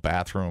 There's no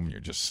bathroom. You're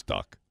just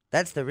stuck.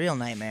 That's the real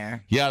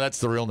nightmare. Yeah, that's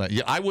the real nightmare.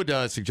 Yeah, I would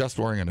suggest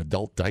wearing an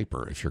adult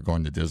diaper if you're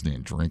going to Disney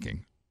and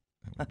drinking.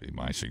 That would be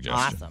my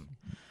suggestion. Awesome.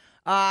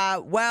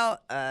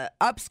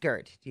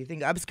 Upskirt. Do you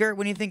think upskirt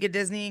when you think of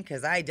Disney?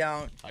 Because I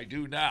don't. I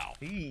do now.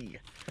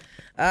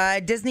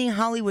 Disney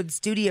Hollywood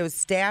Studios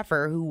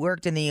staffer who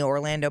worked in the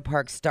Orlando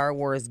Park Star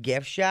Wars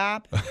gift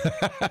shop.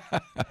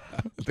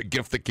 The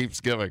gift that keeps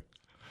giving.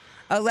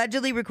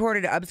 Allegedly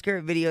recorded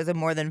upskirt videos of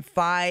more than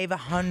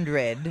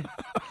 500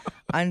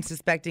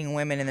 unsuspecting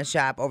women in the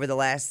shop over the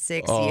last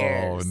 6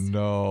 years. Oh,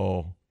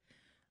 no.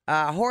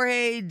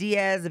 Jorge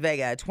Diaz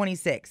Vega,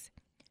 26,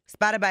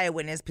 spotted by a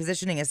witness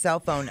positioning a cell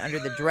phone under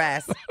the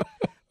dress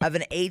of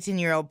an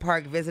 18-year-old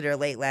park visitor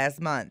late last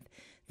month.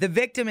 The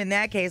victim in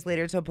that case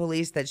later told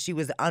police that she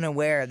was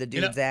unaware of the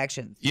dude's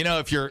actions. You know,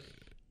 if you're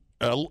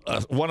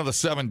one of the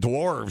 7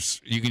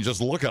 dwarves, you can just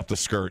look up the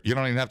skirt. You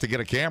don't even have to get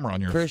a camera on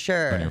your For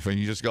sure. on your phone.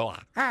 You just go,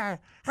 hi,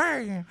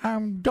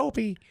 I'm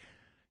dopey.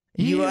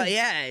 You are,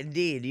 yeah,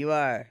 indeed, you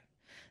are.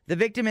 The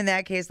victim in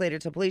that case later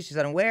told police she's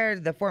unaware.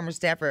 The former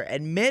staffer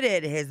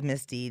admitted his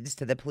misdeeds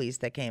to the police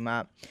that came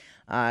up,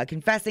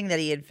 confessing that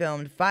he had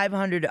filmed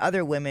 500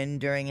 other women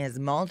during his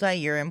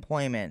multi-year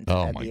employment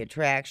at the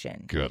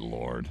attraction. Good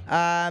Lord.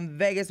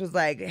 Vegas was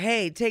like,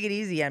 hey, take it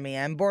easy on me.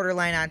 I'm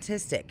borderline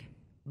autistic.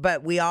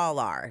 But we all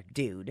are,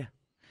 dude.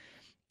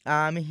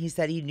 He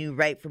said he knew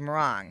right from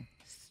wrong,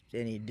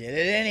 and he did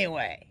it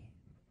anyway.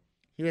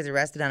 He was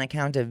arrested on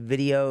account of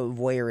video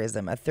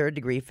voyeurism, a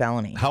third-degree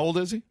felony. How old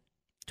is he?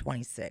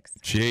 26.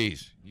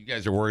 Jeez, you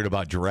guys are worried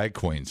about drag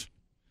queens.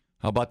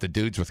 How about the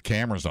dudes with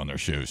cameras on their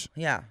shoes?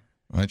 Yeah.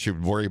 Why don't you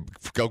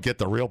go get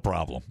the real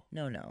problem?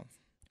 No.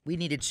 We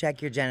need to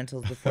check your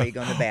genitals before you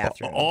go in the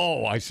bathroom.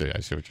 Oh, I see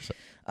what you're saying.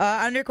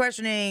 Under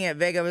questioning,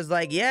 Vega was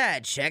like, yeah,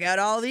 check out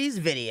all these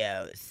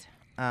videos.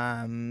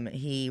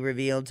 He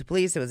revealed to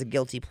police it was a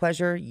guilty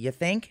pleasure, you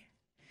think?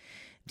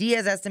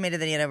 Diaz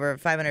estimated that he had over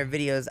 500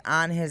 videos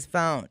on his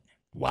phone.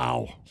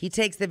 Wow. He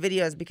takes the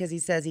videos because he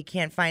says he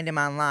can't find them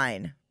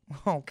online.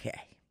 Okay.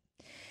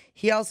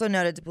 He also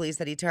noted to police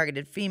that he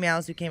targeted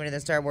females who came into the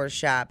Star Wars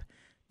shop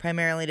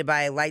primarily to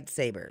buy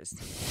lightsabers.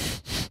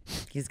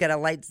 He's got a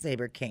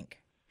lightsaber kink.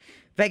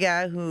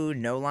 Vega, who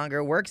no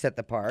longer works at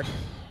the park,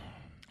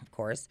 of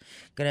course,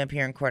 going to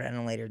appear in court on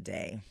a later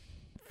day.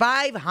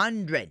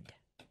 500.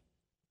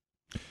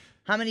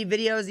 How many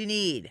videos you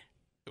need?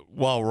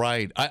 Well,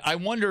 right. I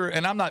wonder,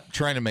 and I'm not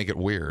trying to make it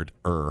weird,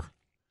 but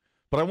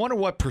I wonder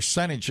what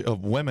percentage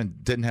of women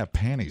didn't have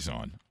panties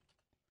on.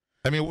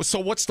 I mean, so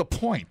what's the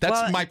point?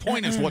 My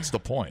point is, what's the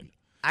point?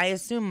 I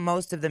assume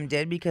most of them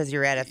did because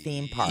you're at a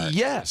theme park.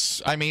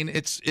 Yes. I mean,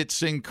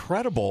 it's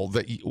incredible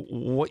that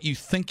what you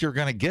think you're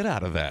going to get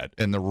out of that,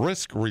 and the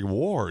risk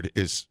reward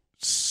is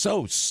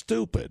so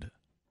stupid.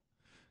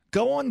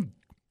 Go on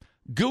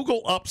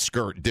Google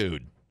upskirt,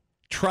 dude.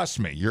 Trust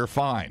me, you're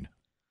fine.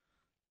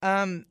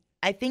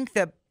 I think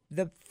the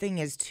thing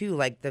is too,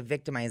 like, the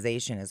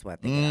victimization is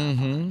what they get off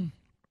on.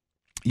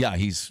 Yeah,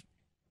 he's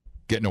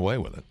getting away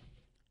with it.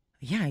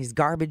 Yeah, he's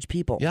garbage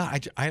people. Yeah,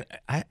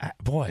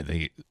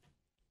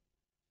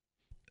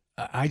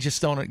 I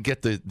just don't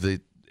get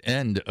the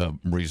end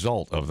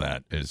result of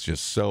that. It's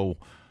just so.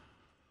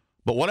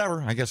 But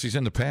whatever. I guess he's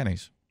into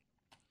panties.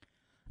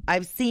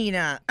 I've seen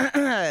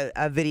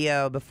a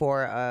video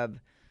before of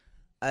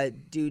a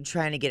dude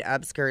trying to get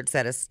upskirts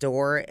at a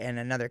store, and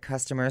another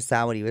customer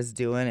saw what he was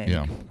doing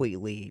and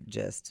completely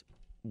just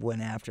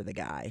went after the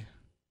guy.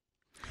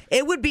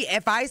 It would be,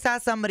 if I saw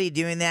somebody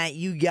doing that,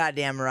 you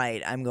goddamn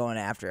right, I'm going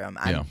after him.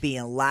 I'm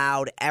being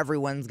loud.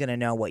 Everyone's going to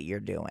know what you're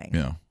doing.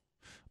 Yeah.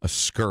 A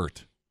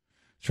skirt.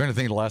 Trying to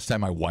think of the last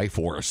time my wife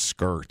wore a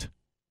skirt.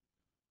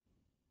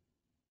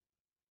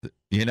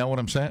 You know what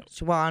I'm saying?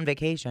 Well, on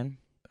vacation.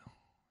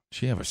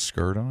 She have a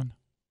skirt on?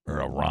 Or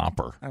a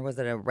romper? Or was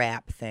it a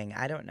wrap thing?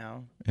 I don't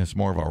know. It's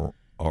more of a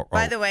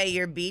By the way,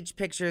 your beach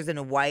pictures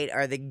in white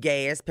are the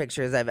gayest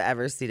pictures I've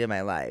ever seen in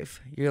my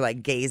life. You're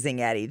like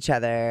gazing at each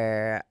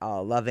other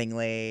all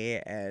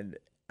lovingly. And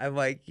I'm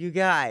like, you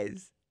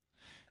guys.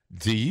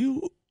 Do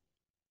you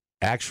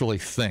actually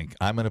think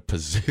I'm in a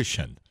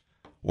position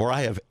where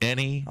I have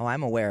any... Oh,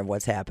 I'm aware of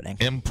what's happening.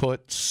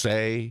 ...input,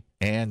 say,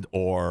 and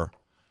or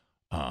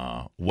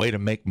way to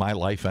make my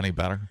life any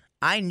better?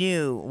 I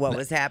knew what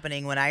was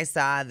happening when I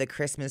saw the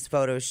Christmas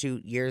photo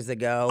shoot years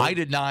ago. I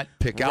did not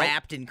pick out...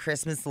 Wrapped in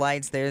Christmas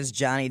lights, there's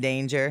Johnny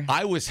Danger.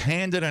 I was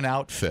handed an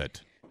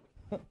outfit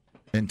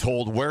and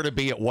told where to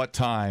be at what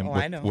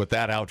time with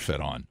that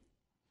outfit on.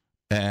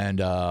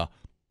 And I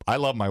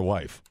love my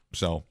wife,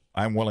 so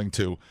I'm willing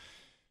to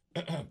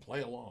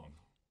play along.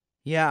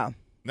 Yeah.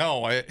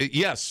 No,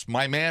 yes,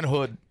 my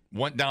manhood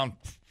went down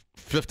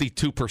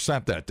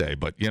 52% that day,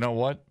 but you know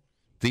what?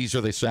 These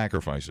are the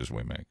sacrifices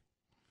we make.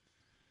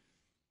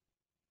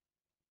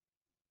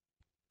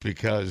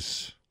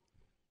 Because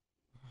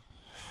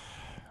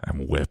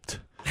I'm whipped.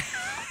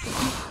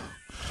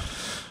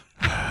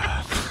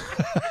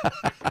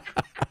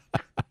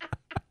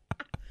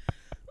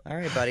 All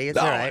right, buddy. It's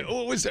all right.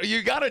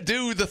 You got to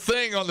do the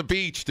thing on the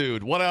beach,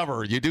 dude.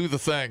 Whatever. You do the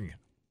thing.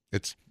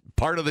 It's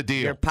part of the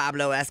deal. Your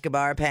Pablo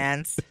Escobar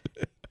pants.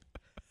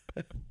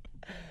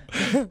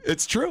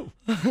 It's true.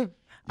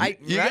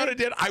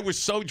 I was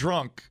so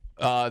drunk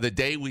the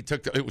day we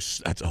took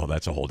that's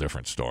a whole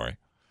different story.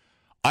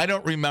 I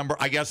don't remember.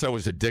 I guess I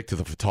was addicted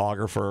to the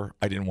photographer.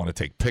 I didn't want to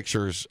take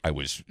pictures. I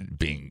was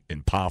being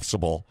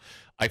impossible.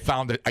 I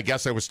found that, I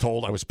guess I was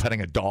told I was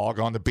petting a dog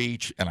on the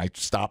beach, and I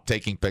stopped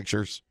taking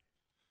pictures.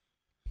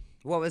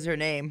 What was her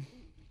name?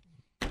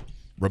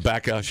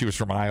 Rebecca. She was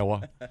from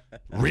Iowa.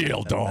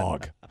 Real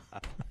dog.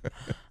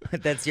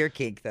 That's your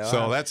kink, though.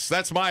 So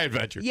that's my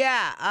adventure.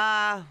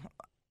 Yeah.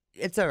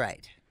 It's all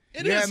right.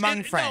 You're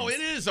among friends. No, it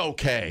is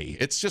okay.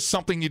 It's just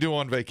something you do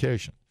on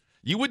vacation.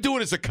 You would do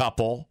it as a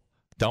couple.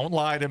 Don't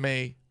lie to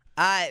me.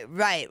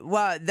 Right.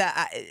 Well,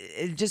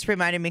 it just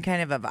reminded me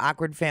kind of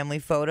awkward family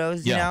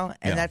photos, you know?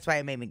 And that's why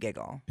it made me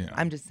giggle. Yeah.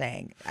 I'm just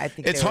saying. I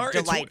think it's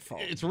delightful.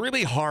 It's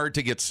really hard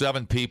to get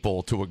 7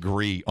 people to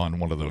agree on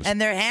one of those. And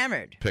they're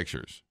hammered.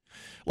 Pictures.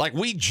 Like,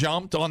 we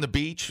jumped on the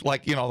beach.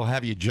 Like, they'll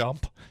have you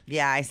jump.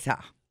 Yeah, I saw.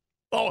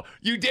 Oh,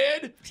 you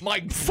did? My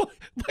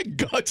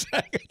gut's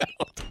hanging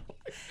out.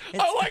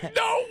 I'm like,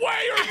 no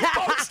way are you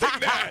posting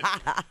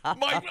that.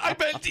 I've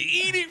been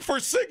eating for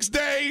 6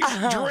 days,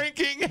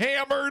 drinking,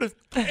 hammered,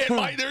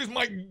 and there's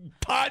my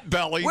pot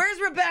belly.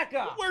 Where's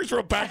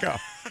Rebecca?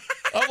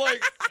 I'm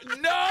like,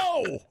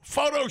 no,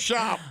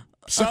 Photoshop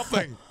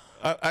something.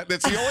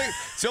 It's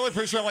the only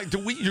person I'm like,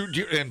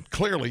 and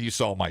clearly you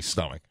saw my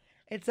stomach.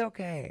 It's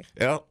okay.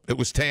 Yeah, it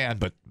was tan,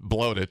 but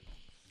bloated.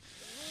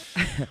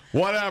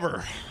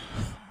 Whatever.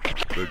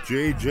 The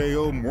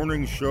JJO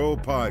Morning Show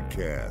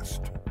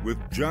podcast with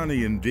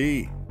Johnny and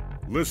D.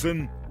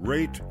 Listen,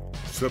 rate,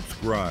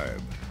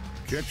 subscribe.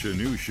 Catch a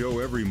new show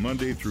every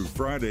Monday through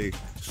Friday,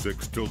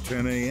 6 till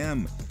 10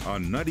 a.m.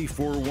 on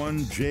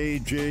 94.1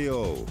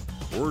 JJO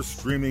or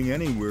streaming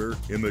anywhere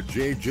in the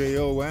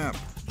JJO app.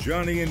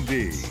 Johnny and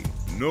D,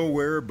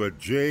 nowhere but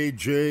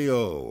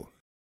JJO.